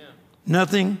 Amen.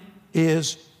 Nothing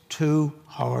is too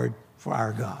hard for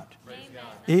our God.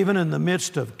 Even in the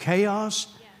midst of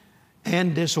chaos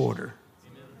and disorder,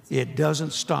 it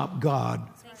doesn't stop God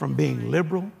from being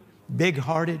liberal,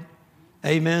 big-hearted,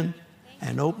 amen,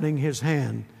 and opening His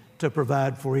hand to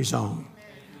provide for His own.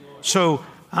 So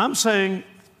I'm saying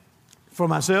for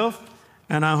myself,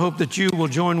 and I hope that you will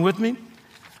join with me,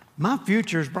 my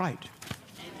future is bright.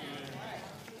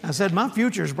 I said, my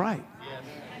future is bright.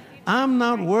 I'm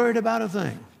not worried about a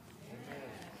thing.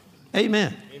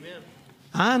 Amen.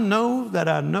 I know that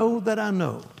I know that I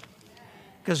know.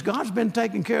 Because God's been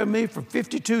taking care of me for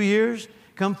 52 years.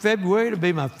 Come February, it'll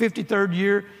be my 53rd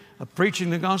year of preaching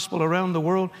the gospel around the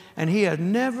world, and He has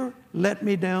never let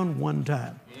me down one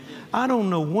time. I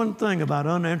don't know one thing about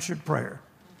unanswered prayer.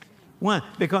 Why?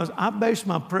 Because I base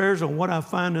my prayers on what I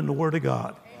find in the Word of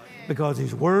God. Because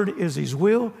His Word is His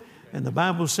will, and the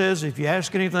Bible says if you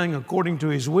ask anything according to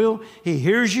His will, He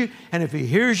hears you, and if He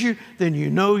hears you, then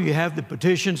you know you have the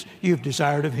petitions you've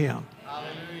desired of Him.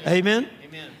 Hallelujah. Amen?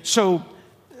 Amen. So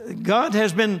God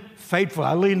has been faithful.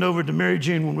 I leaned over to Mary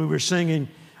Jean when we were singing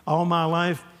All My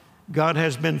Life, God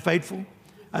Has Been Faithful.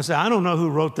 I said, I don't know who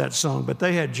wrote that song, but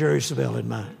they had Jerry Savelle in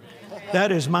mind.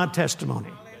 That is my testimony.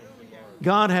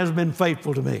 God has been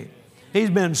faithful to me. He's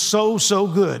been so, so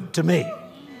good to me.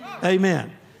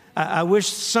 Amen. I wish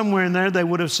somewhere in there they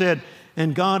would have said,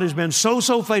 and God has been so,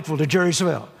 so faithful to Jerry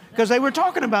Savelle, because they were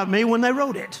talking about me when they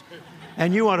wrote it.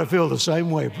 And you ought to feel the same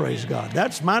way, praise God.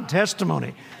 That's my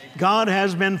testimony. God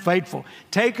has been faithful,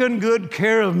 taken good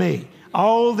care of me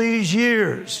all these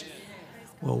years.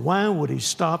 Well, why would He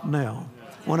stop now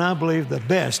when I believe the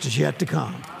best is yet to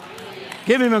come?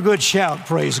 Give Him a good shout,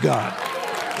 praise God.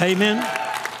 Amen.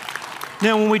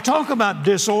 Now, when we talk about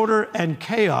disorder and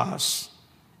chaos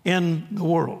in the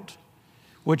world,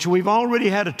 which we've already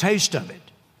had a taste of it,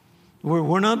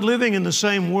 we're not living in the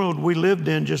same world we lived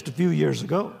in just a few years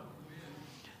ago.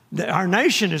 Our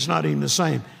nation is not even the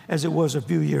same as it was a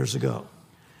few years ago.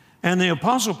 And the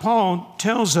Apostle Paul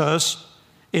tells us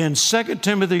in 2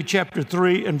 Timothy chapter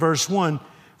 3 and verse 1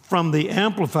 from the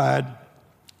Amplified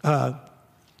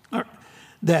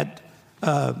that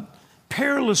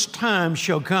perilous times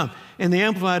shall come. In the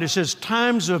Amplified it says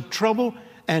times of trouble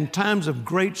and times of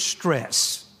great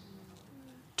stress.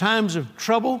 Times of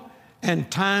trouble and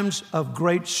times of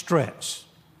great stress.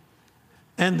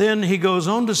 And then he goes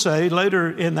on to say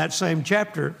later in that same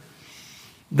chapter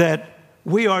that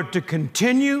we are to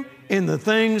continue in the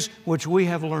things which we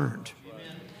have learned. Amen.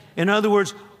 In other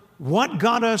words, what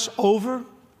got us over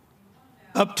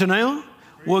up to now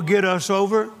will get us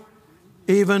over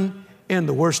even in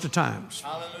the worst of times.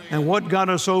 Hallelujah. And what got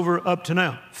us over up to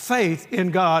now? Faith in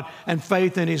God and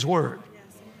faith in His Word.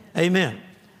 Yes. Amen.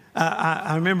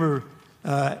 I remember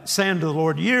saying to the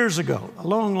Lord years ago, a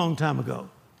long, long time ago,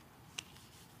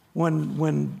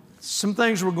 when some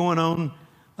things were going on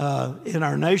in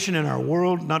our nation, in our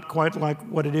world, not quite like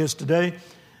what it is today,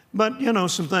 but, you know,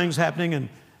 some things happening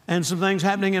and some things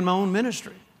happening in my own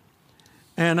ministry.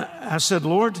 And I said,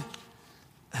 Lord,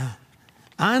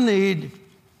 I need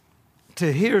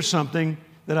to hear something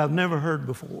that I've never heard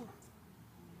before.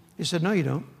 He said, no, you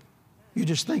don't. You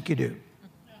just think you do.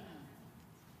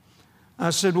 I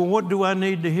said, well, what do I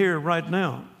need to hear right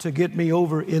now to get me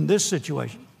over in this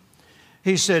situation?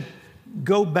 He said,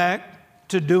 go back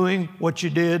to doing what you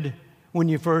did when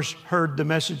you first heard the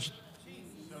message.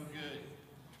 So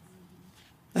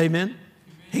good. Amen.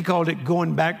 He called it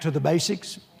going back to the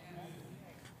basics.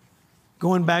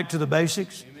 Going back to the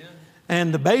basics. Amen.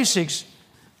 And the basics,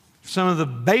 some of the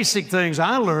basic things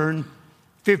I learned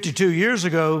 52 years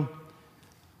ago,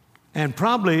 and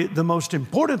probably the most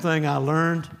important thing I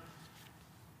learned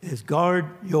is guard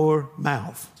your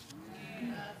mouth.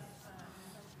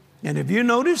 And have you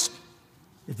noticed,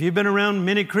 if you've been around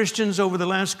many Christians over the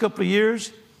last couple of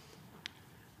years,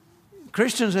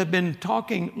 Christians have been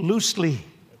talking loosely.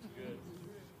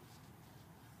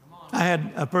 I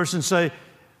had a person say,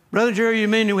 Brother Jerry, you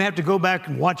mean we have to go back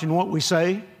and watching what we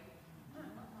say?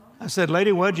 I said,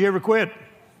 lady, why'd you ever quit?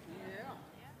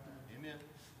 Yeah.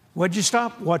 Why'd you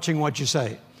stop watching what you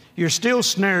say? You're still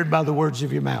snared by the words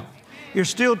of your mouth. You're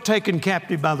still taken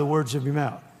captive by the words of your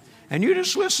mouth. And you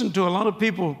just listen to a lot of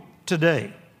people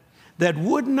today that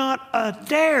would not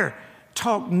dare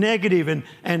talk negative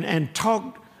and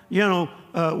talk,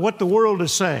 what the world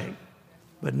is saying.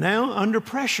 But now, under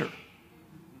pressure,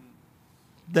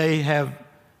 they have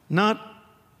not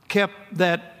kept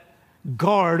that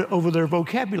guard over their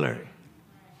vocabulary.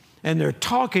 And they're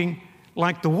talking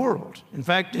like the world. In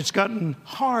fact, it's gotten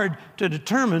hard to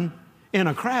determine in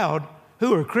a crowd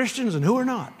who are Christians and who are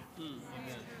not.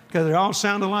 Because they all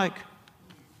sound alike.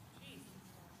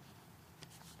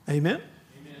 Amen?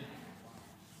 Amen?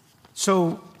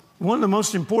 So one of the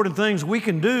most important things we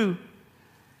can do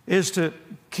is to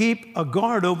keep a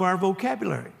guard over our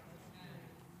vocabulary.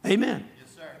 Amen.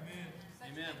 Yes, sir.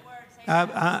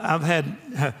 Amen.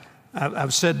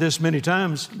 I've said this many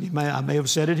times. I may have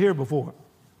said it here before.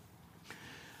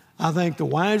 I think the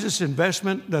wisest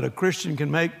investment that a Christian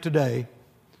can make today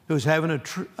who's having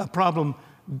a problem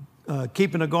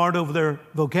keeping a guard over their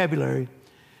vocabulary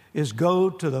is go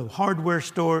to the hardware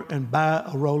store and buy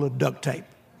a roll of duct tape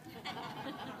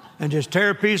and just tear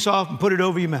a piece off and put it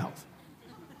over your mouth.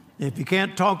 If you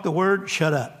can't talk the word,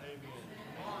 shut up.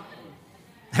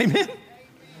 Amen?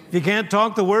 If you can't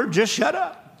talk the word, just shut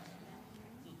up.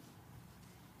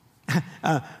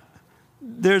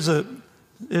 This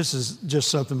is just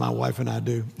something my wife and I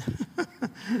do.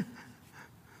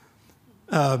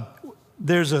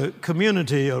 There's a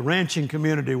community, a ranching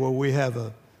community, where we have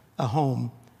a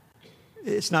home.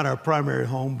 It's not our primary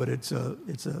home, but it's a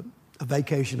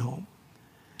vacation home.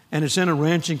 And it's in a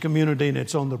ranching community, and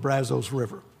it's on the Brazos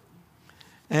River.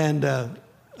 And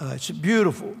it's a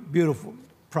beautiful, beautiful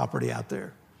property out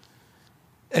there.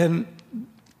 And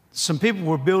some people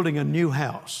were building a new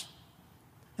house.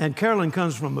 And Carolyn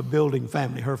comes from a building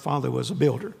family. Her father was a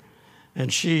builder.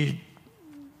 And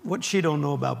what she don't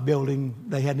know about building,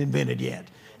 they hadn't invented yet.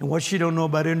 And what she don't know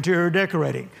about interior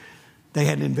decorating, they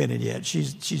hadn't invented yet.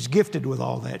 She's gifted with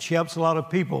all that. She helps a lot of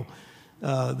people.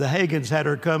 The Hagans had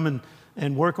her come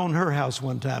and work on her house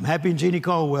one time. Happy and Jeannie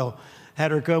Caldwell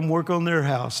had her come work on their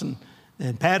house. And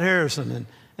Pat Harrison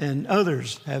and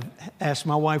others have asked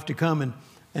my wife to come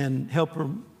and help her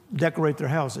decorate their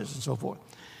houses and so forth.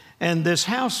 And this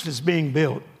house is being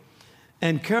built.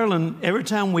 And Carolyn, every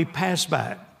time we pass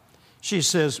by it, she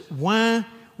says, why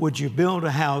would you build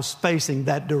a house facing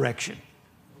that direction?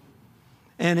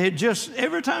 And it just,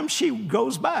 every time she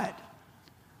goes by it,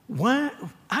 why?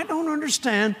 I don't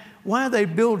understand why they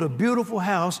built a beautiful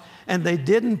house and they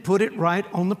didn't put it right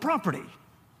on the property.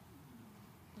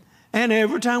 And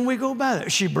every time we go by there,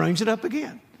 she brings it up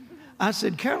again. I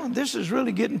said, Carolyn, this is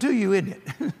really getting to you, isn't it?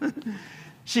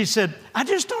 She said, I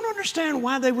just don't understand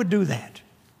why they would do that.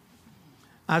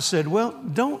 I said, well,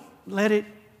 don't let it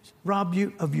rob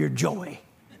you of your joy,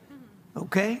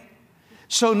 okay?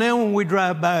 So now when we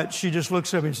drive by it, she just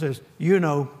looks at me and says, you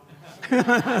know.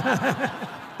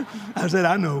 I said,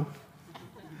 I know.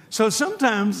 So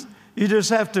sometimes you just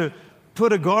have to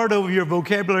put a guard over your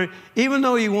vocabulary. Even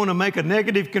though you want to make a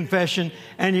negative confession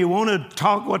and you want to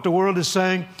talk what the world is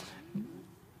saying,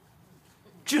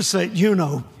 just say, you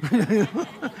know,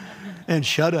 and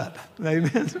shut up.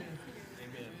 Amen.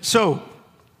 So,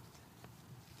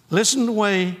 listen to the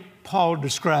way Paul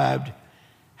described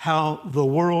how the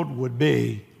world would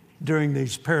be during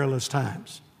these perilous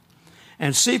times.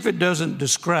 And see if it doesn't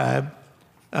describe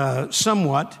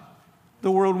somewhat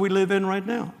the world we live in right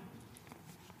now.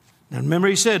 Now remember,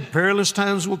 he said, perilous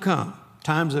times will come,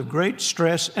 times of great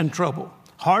stress and trouble.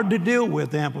 Hard to deal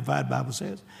with, the Amplified Bible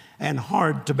says, and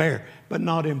hard to bear, but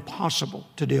not impossible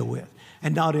to deal with,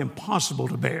 and not impossible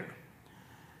to bear.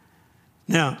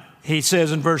 Now, he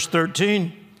says in verse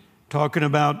 13, talking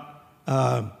about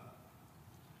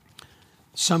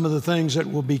some of the things that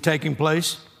will be taking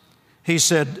place, he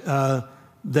said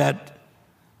that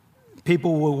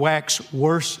people will wax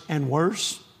worse and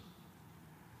worse.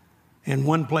 In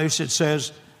one place it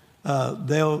says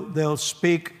they'll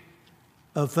speak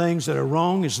of things that are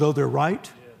wrong as though they're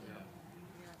right.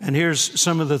 And here's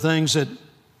some of the things that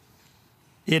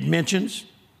it mentions.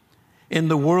 In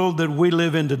the world that we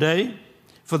live in today,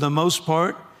 for the most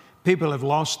part, people have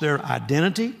lost their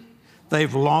identity.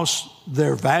 They've lost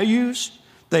their values.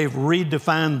 They've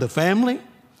redefined the family.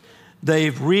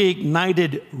 They've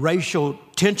reignited racial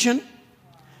tension.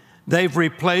 They've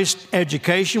replaced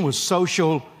education with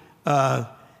social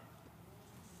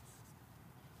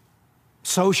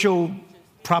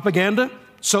propaganda,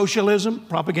 socialism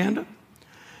propaganda.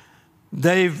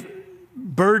 They've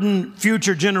burdened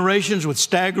future generations with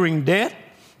staggering debt.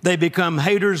 They become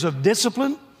haters of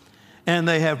discipline, and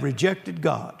they have rejected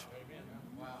God.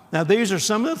 Now, these are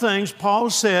some of the things Paul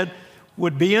said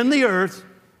would be in the earth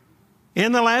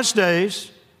in the last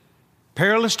days,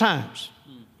 perilous times.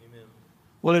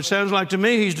 Well, it sounds like to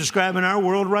me he's describing our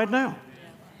world right now.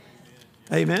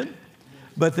 Amen.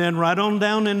 But then right on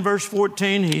down in verse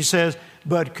 14, he says,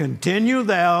 but continue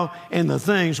thou in the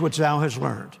things which thou hast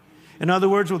learned. In other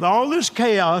words, with all this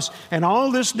chaos and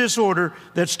all this disorder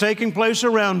that's taking place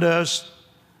around us,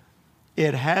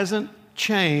 it hasn't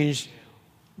changed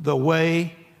the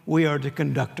way we are to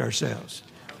conduct ourselves.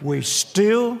 We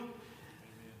still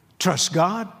trust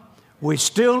God. We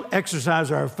still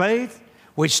exercise our faith.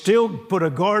 We still put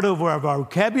a guard over our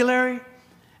vocabulary,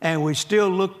 and we still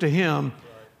look to Him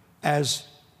as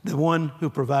the one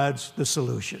who provides the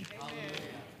solution.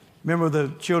 Remember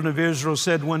the children of Israel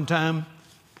said one time,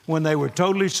 when they were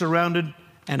totally surrounded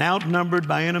and outnumbered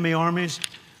by enemy armies,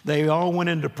 they all went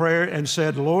into prayer and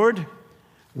said, Lord,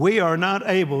 we are not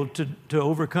able to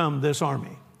overcome this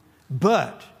army,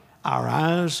 but our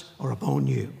eyes are upon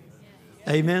you.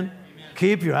 Amen?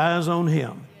 Keep your eyes on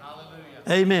Him.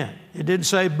 Amen. It didn't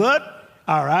say, but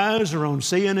our eyes are on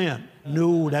CNN.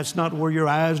 No, that's not where your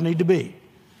eyes need to be.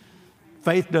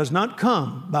 Faith does not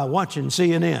come by watching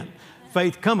CNN.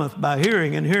 Faith cometh by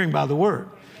hearing, and hearing by the Word.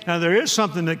 Now, there is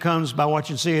something that comes by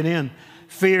watching CNN.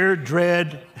 Fear,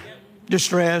 dread,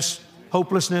 distress,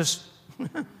 hopelessness.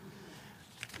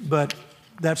 But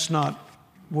that's not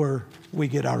where we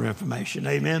get our information.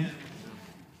 Amen?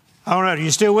 All right, are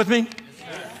you still with me?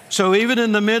 So even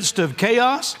in the midst of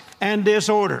chaos and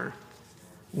disorder,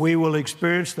 we will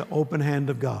experience the open hand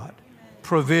of God.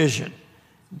 Provision.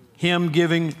 Him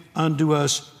giving unto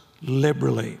us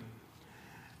liberally.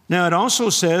 Now it also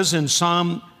says in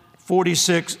Psalm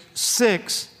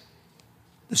 46:6,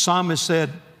 the psalmist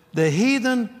said, the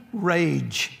heathen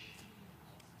rage.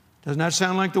 Doesn't that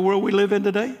sound like the world we live in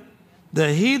today?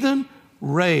 The heathen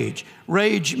rage.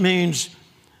 Rage means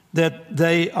that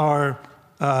they are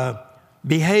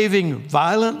behaving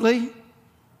violently,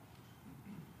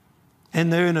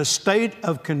 and they're in a state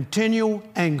of continual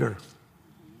anger.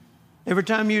 Every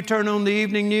time you turn on the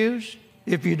evening news,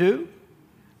 if you do,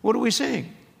 what are we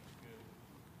seeing?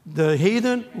 The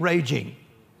heathen raging.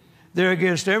 They're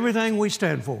against everything we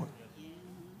stand for.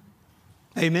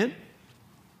 Amen?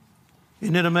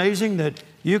 Isn't it amazing that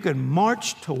you can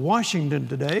march to Washington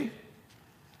today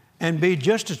and be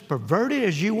just as perverted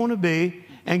as you want to be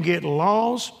and get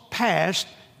laws passed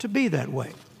to be that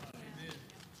way?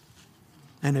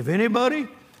 And if anybody,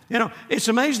 it's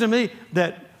amazing to me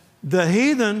that the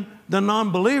heathen, the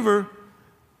non-believer,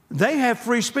 they have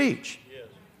free speech.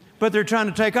 But they're trying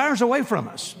to take ours away from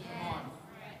us.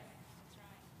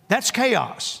 That's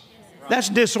chaos. That's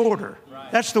disorder.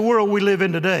 That's the world we live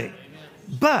in today.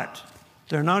 But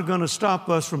they're not going to stop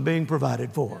us from being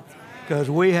provided for, because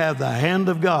we have the hand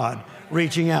of God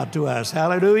reaching out to us.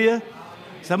 Hallelujah.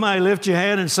 Somebody lift your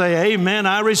hand and say, amen,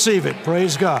 I receive it.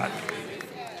 Praise God.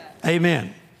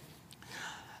 Amen.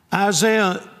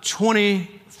 Isaiah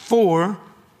 24,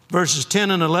 verses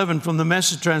 10 and 11 from the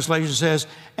Message translation says,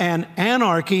 and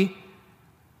anarchy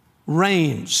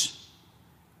reigns.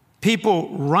 People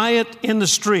riot in the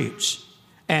streets,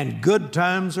 and good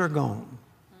times are gone.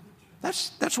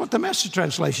 That's what the Message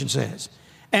translation says.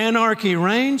 Anarchy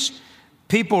reigns,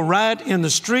 people riot in the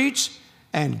streets,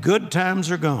 and good times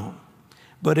are gone.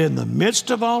 But in the midst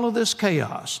of all of this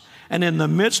chaos, and in the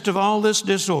midst of all this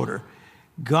disorder,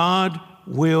 God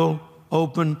will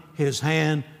open His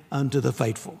hand unto the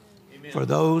faithful. Amen. For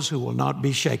those who will not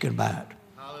be shaken by it.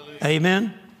 Hallelujah.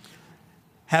 Amen.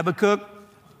 Habakkuk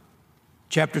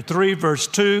chapter 3, verse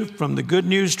 2, from the Good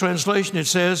News translation, it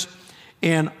says,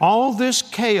 in all this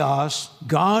chaos,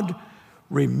 God,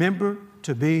 remember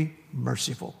to be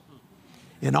merciful.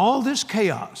 In all this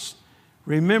chaos,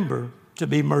 remember to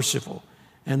be merciful.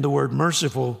 And the word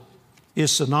merciful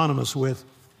is synonymous with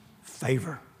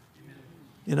favor.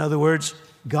 In other words,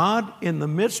 God, in the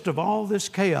midst of all this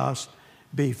chaos,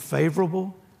 be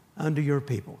favorable unto your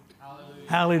people. Hallelujah.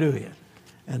 Hallelujah.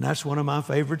 And that's one of my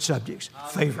favorite subjects,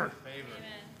 favor.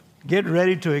 Get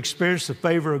ready to experience the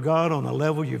favor of God on a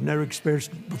level you've never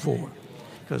experienced before,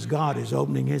 because God is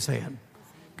opening His hand.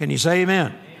 Can you say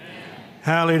amen? Amen.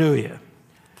 Hallelujah.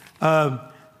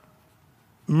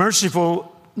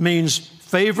 Merciful means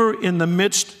favor in the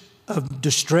midst of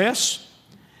distress,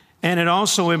 and it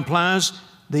also implies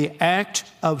the act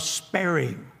of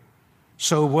sparing.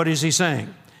 So what is He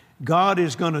saying? God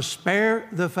is going to spare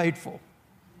the faithful,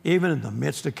 even in the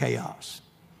midst of chaos.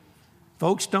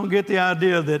 Folks, don't get the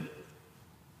idea that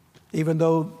even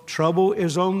though trouble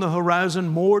is on the horizon,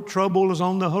 more trouble is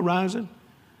on the horizon,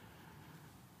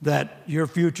 that your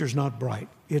future's not bright.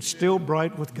 It's still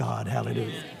bright with God. Hallelujah.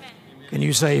 Amen. Can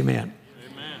you say amen?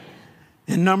 Amen.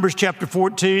 In Numbers chapter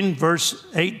 14, verse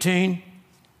 18,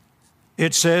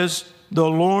 it says, the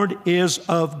Lord is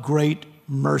of great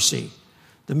mercy.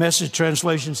 The Message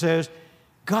translation says,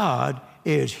 God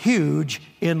is huge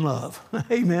in love.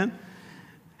 Amen.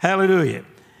 Hallelujah.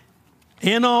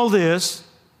 In all this,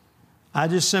 I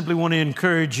just simply want to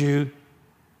encourage you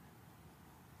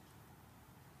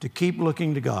to keep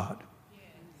looking to God.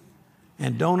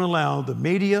 And don't allow the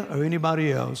media or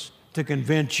anybody else to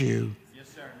convince you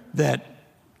that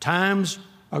times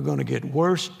are going to get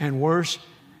worse and worse,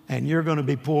 and you're going to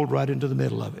be pulled right into the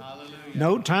middle of it. Hallelujah.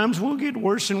 No, times will get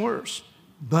worse and worse,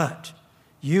 but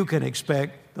you can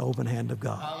expect the open hand of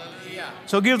God. Hallelujah.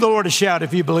 So give the Lord a shout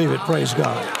if you believe it. Praise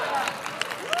God.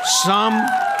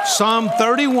 Psalm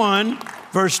 31,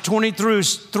 verse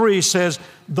 23 says,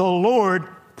 the Lord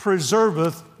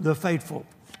preserveth the faithful.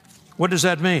 What does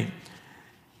that mean?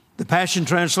 The Passion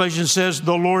Translation says,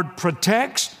 the Lord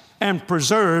protects and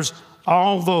preserves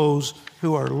all those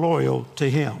who are loyal to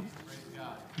Him.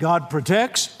 God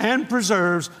protects and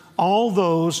preserves all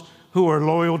those who are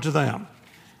loyal to them.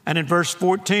 And in verse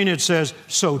 14 it says,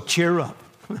 so cheer up.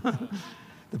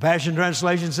 The Passion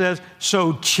Translation says,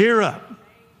 so cheer up.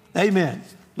 Amen.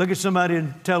 Look at somebody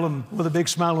and tell them with a big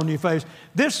smile on your face,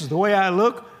 this is the way I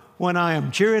look when I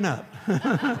am cheering up.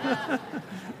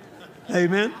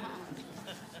 Amen.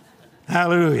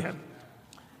 Hallelujah.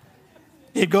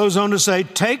 It goes on to say,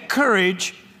 take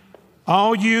courage,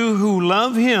 all you who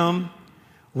love him,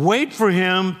 wait for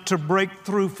him to break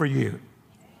through for you.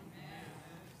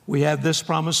 We have this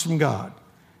promise from God.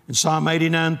 In Psalm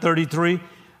 89:33,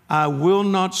 I will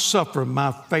not suffer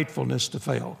my faithfulness to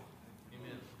fail.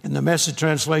 Amen. And the Message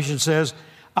translation says,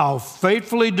 I'll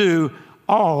faithfully do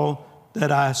all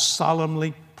that I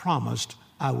solemnly promised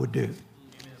I would do. Amen.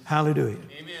 Hallelujah.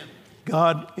 Amen.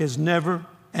 God is never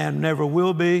and never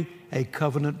will be a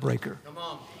covenant breaker. Come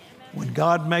on. When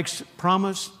God makes a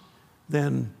promise,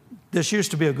 then this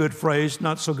used to be a good phrase,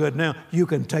 not so good now, you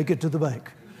can take it to the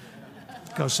bank.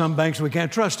 Because some banks we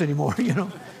can't trust anymore, you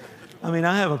know. I mean,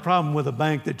 I have a problem with a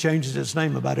bank that changes its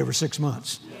name about every 6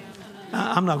 months.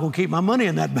 I'm not going to keep my money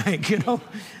in that bank, you know.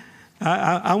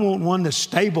 I want one that's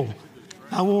stable.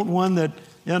 I want one that,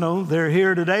 you know, they're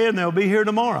here today and they'll be here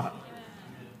tomorrow.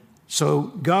 So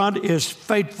God is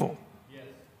faithful.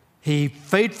 He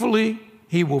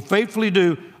will faithfully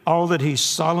do all that he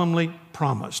solemnly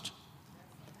promised.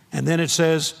 And then it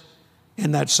says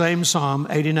in that same Psalm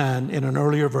 89 in an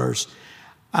earlier verse,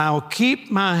 I'll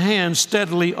keep my hand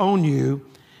steadily on you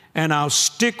and I'll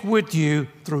stick with you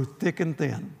through thick and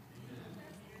thin.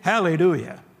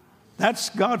 Hallelujah. That's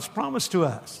God's promise to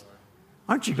us.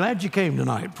 Aren't you glad you came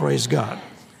tonight? Praise God.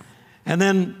 And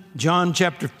then John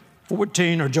chapter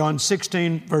 14 or John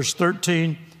 16 verse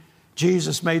 13,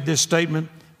 Jesus made this statement,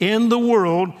 in the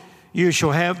world you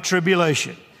shall have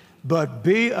tribulation, but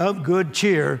be of good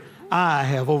cheer. I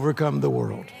have overcome the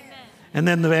world. Amen. And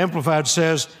then the Amplified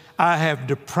says, I have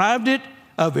deprived it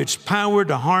of its power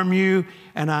to harm you,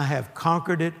 and I have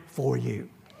conquered it for you.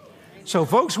 So,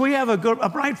 folks, we have a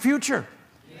bright future.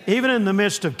 Even in the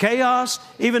midst of chaos,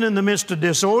 even in the midst of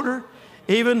disorder,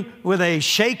 even with a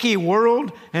shaky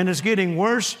world, and it's getting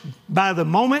worse by the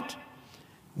moment,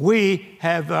 we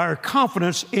have our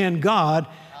confidence in God,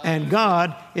 and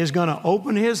God is going to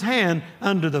open his hand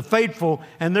unto the faithful,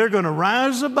 and they're going to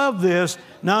rise above this.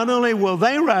 Not only will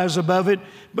they rise above it,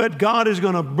 but God is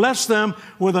going to bless them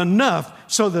with enough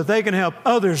so that they can help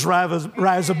others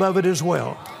rise above it as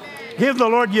well. Give the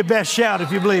Lord your best shout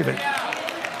if you believe it.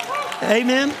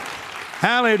 Amen.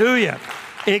 Hallelujah.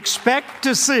 Expect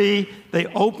to see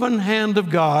the open hand of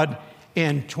God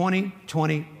in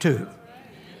 2022.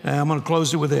 Now, I'm going to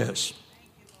close it with this.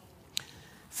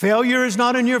 Failure is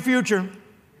not in your future.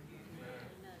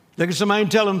 Look at somebody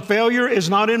and tell them, failure is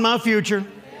not in my future.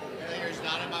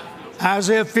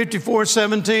 Isaiah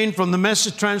 54:17 from the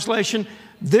Message translation.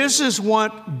 This is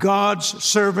what God's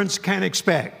servants can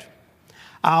expect.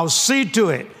 I'll see to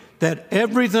it that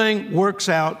everything works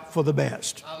out for the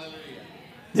best. Hallelujah.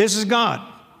 This is God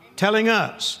telling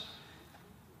us,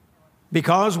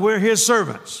 because we're his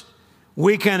servants,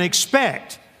 we can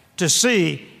expect to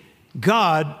see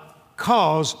God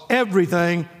cause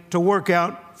everything to work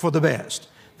out for the best.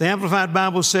 The Amplified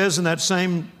Bible says in that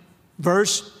same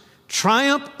verse,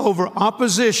 triumph over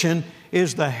opposition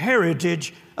is the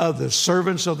heritage of the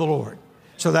servants of the Lord.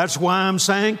 So that's why I'm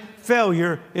saying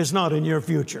failure is not in your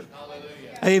future.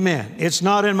 Hallelujah. Amen. It's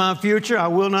not in my future. I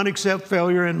will not accept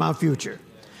failure in my future.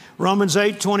 Romans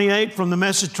 8:28 from the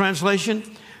Message translation,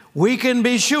 we can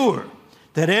be sure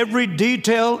that every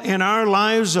detail in our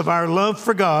lives of our love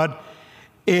for God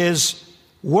is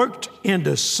worked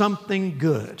into something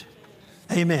good.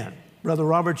 Amen. Brother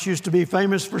Roberts used to be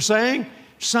famous for saying,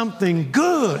 something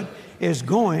good is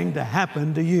going to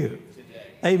happen to you.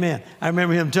 Amen. I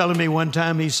remember him telling me one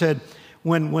time, he said,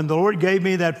 when the Lord gave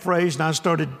me that phrase and I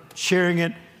started sharing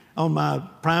it on my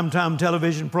primetime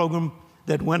television program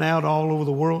that went out all over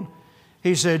the world,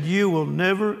 he said, you will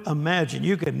never imagine,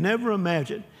 you could never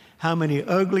imagine how many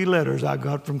ugly letters I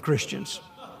got from Christians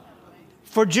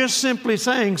for just simply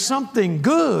saying something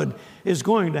good is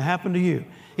going to happen to you.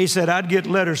 He said, I'd get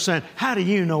letters saying, how do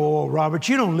you know, Oral Roberts?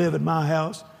 You don't live at my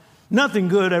house. Nothing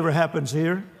good ever happens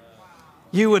here.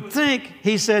 You would think,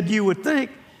 he said, you would think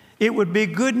it would be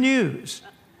good news.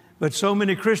 But so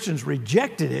many Christians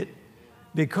rejected it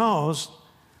because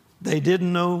they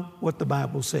didn't know what the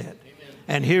Bible said. Amen.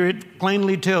 And here it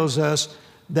plainly tells us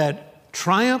that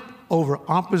triumph over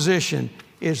opposition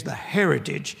is the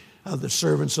heritage of the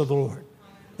servants of the Lord.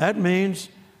 That means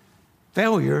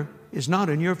failure is not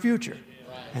in your future.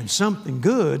 And something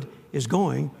good is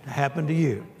going to happen to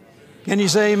you. Can you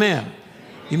say amen?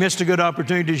 You missed a good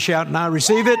opportunity to shout, and I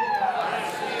receive it.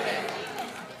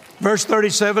 Verse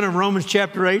 37 of Romans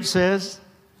chapter 8 says,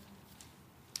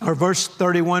 or verse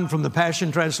 31 from the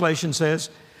Passion Translation says,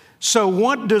 So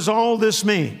what does all this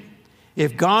mean?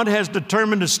 If God has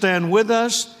determined to stand with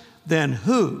us, then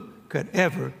who could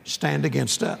ever stand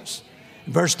against us?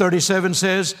 Verse 37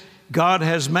 says, God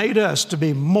has made us to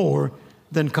be more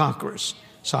than conquerors.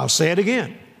 So I'll say it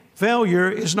again. Failure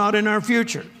is not in our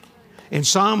future. In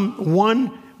Psalm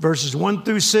 1, verses 1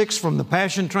 through 6 from the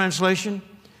Passion Translation,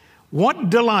 what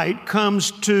delight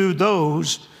comes to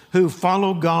those who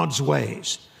follow God's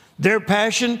ways. Their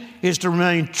passion is to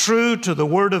remain true to the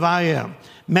word of I am,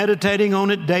 meditating on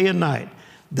it day and night.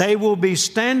 They will be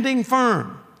standing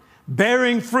firm,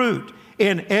 bearing fruit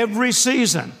in every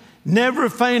season, never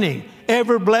fainting,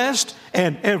 ever blessed,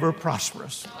 and ever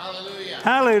prosperous. Hallelujah.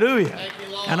 Hallelujah. Thank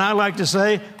you, Lord. And I like to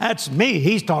say, that's me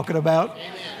he's talking about.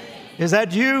 Amen. Is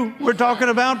that you we're talking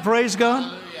about? Praise God.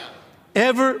 Hallelujah.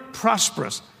 Ever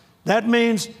prosperous. That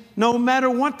means no matter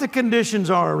what the conditions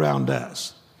are around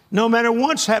us, no matter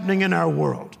what's happening in our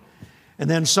world. And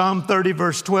then Psalm 30,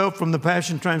 verse 12 from the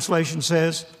Passion Translation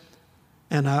says,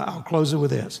 and I'll close it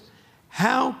with this,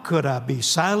 how could I be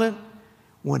silent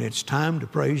when it's time to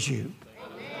praise you?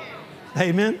 Amen.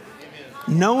 Amen.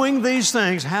 Knowing these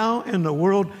things, how in the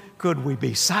world could we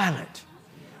be silent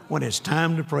when it's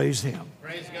time to praise Him?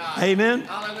 Praise God. Amen.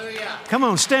 Hallelujah. Come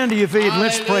on, stand to your feet and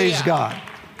let's Hallelujah. praise God.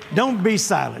 Don't be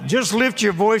silent. Just lift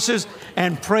your voices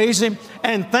and praise Him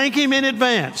and thank Him in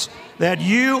advance that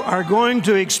you are going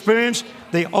to experience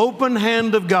the open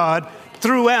hand of God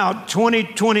throughout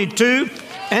 2022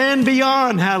 and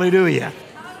beyond. Hallelujah.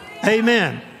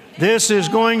 Amen. This is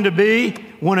going to be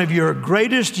one of your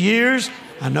greatest years.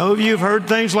 I know you've heard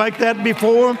things like that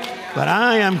before, but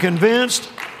I am convinced,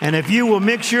 and if you will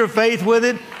mix your faith with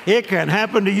it, it can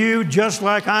happen to you just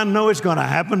like I know it's going to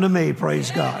happen to me.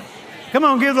 Praise God. Come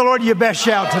on, give the Lord your best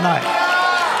shout tonight.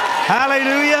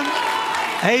 Hallelujah.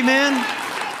 Amen.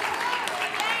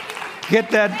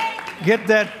 Get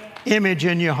that image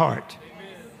in your heart.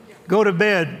 Go to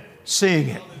bed seeing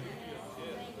it.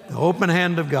 The open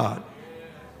hand of God.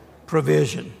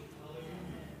 Provision.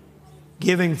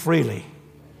 Giving freely.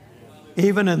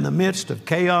 Even in the midst of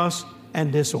chaos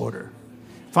and disorder.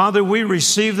 Father, we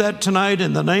receive that tonight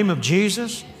in the name of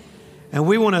Jesus. And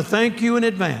we want to thank you in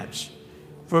advance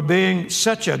for being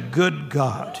such a good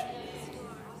God.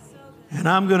 And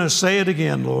I'm going to say it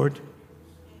again, Lord.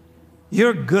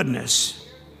 Your goodness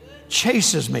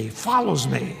chases me, follows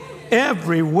me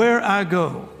everywhere I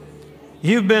go.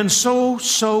 You've been so,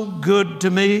 so good to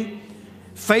me,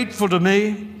 faithful to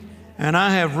me, and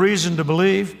I have reason to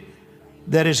believe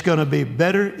that it's going to be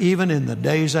better even in the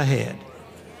days ahead.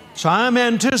 So I'm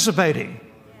anticipating.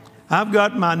 I've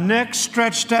got my neck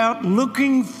stretched out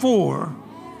looking for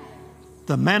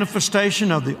the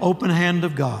manifestation of the open hand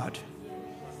of God.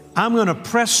 I'm going to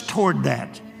press toward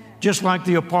that, just like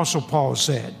the Apostle Paul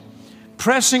said,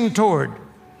 pressing toward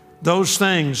those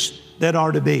things that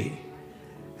are to be.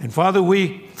 And Father,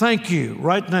 we thank you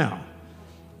right now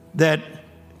that,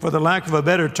 for the lack of a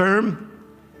better term,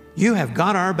 you have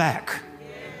got our back.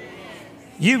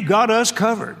 You've got us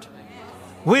covered.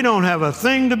 We don't have a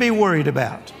thing to be worried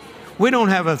about. We don't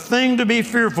have a thing to be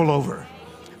fearful over.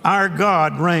 Our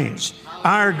God reigns.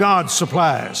 Our God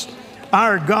supplies.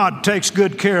 Our God takes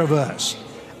good care of us.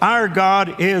 Our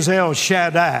God is El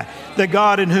Shaddai, the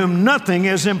God in whom nothing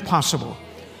is impossible.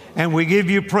 And we give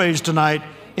you praise tonight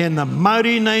in the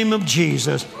mighty name of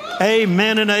Jesus.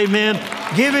 Amen and amen.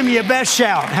 Give Him your best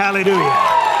shout. Hallelujah.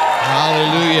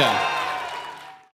 Hallelujah.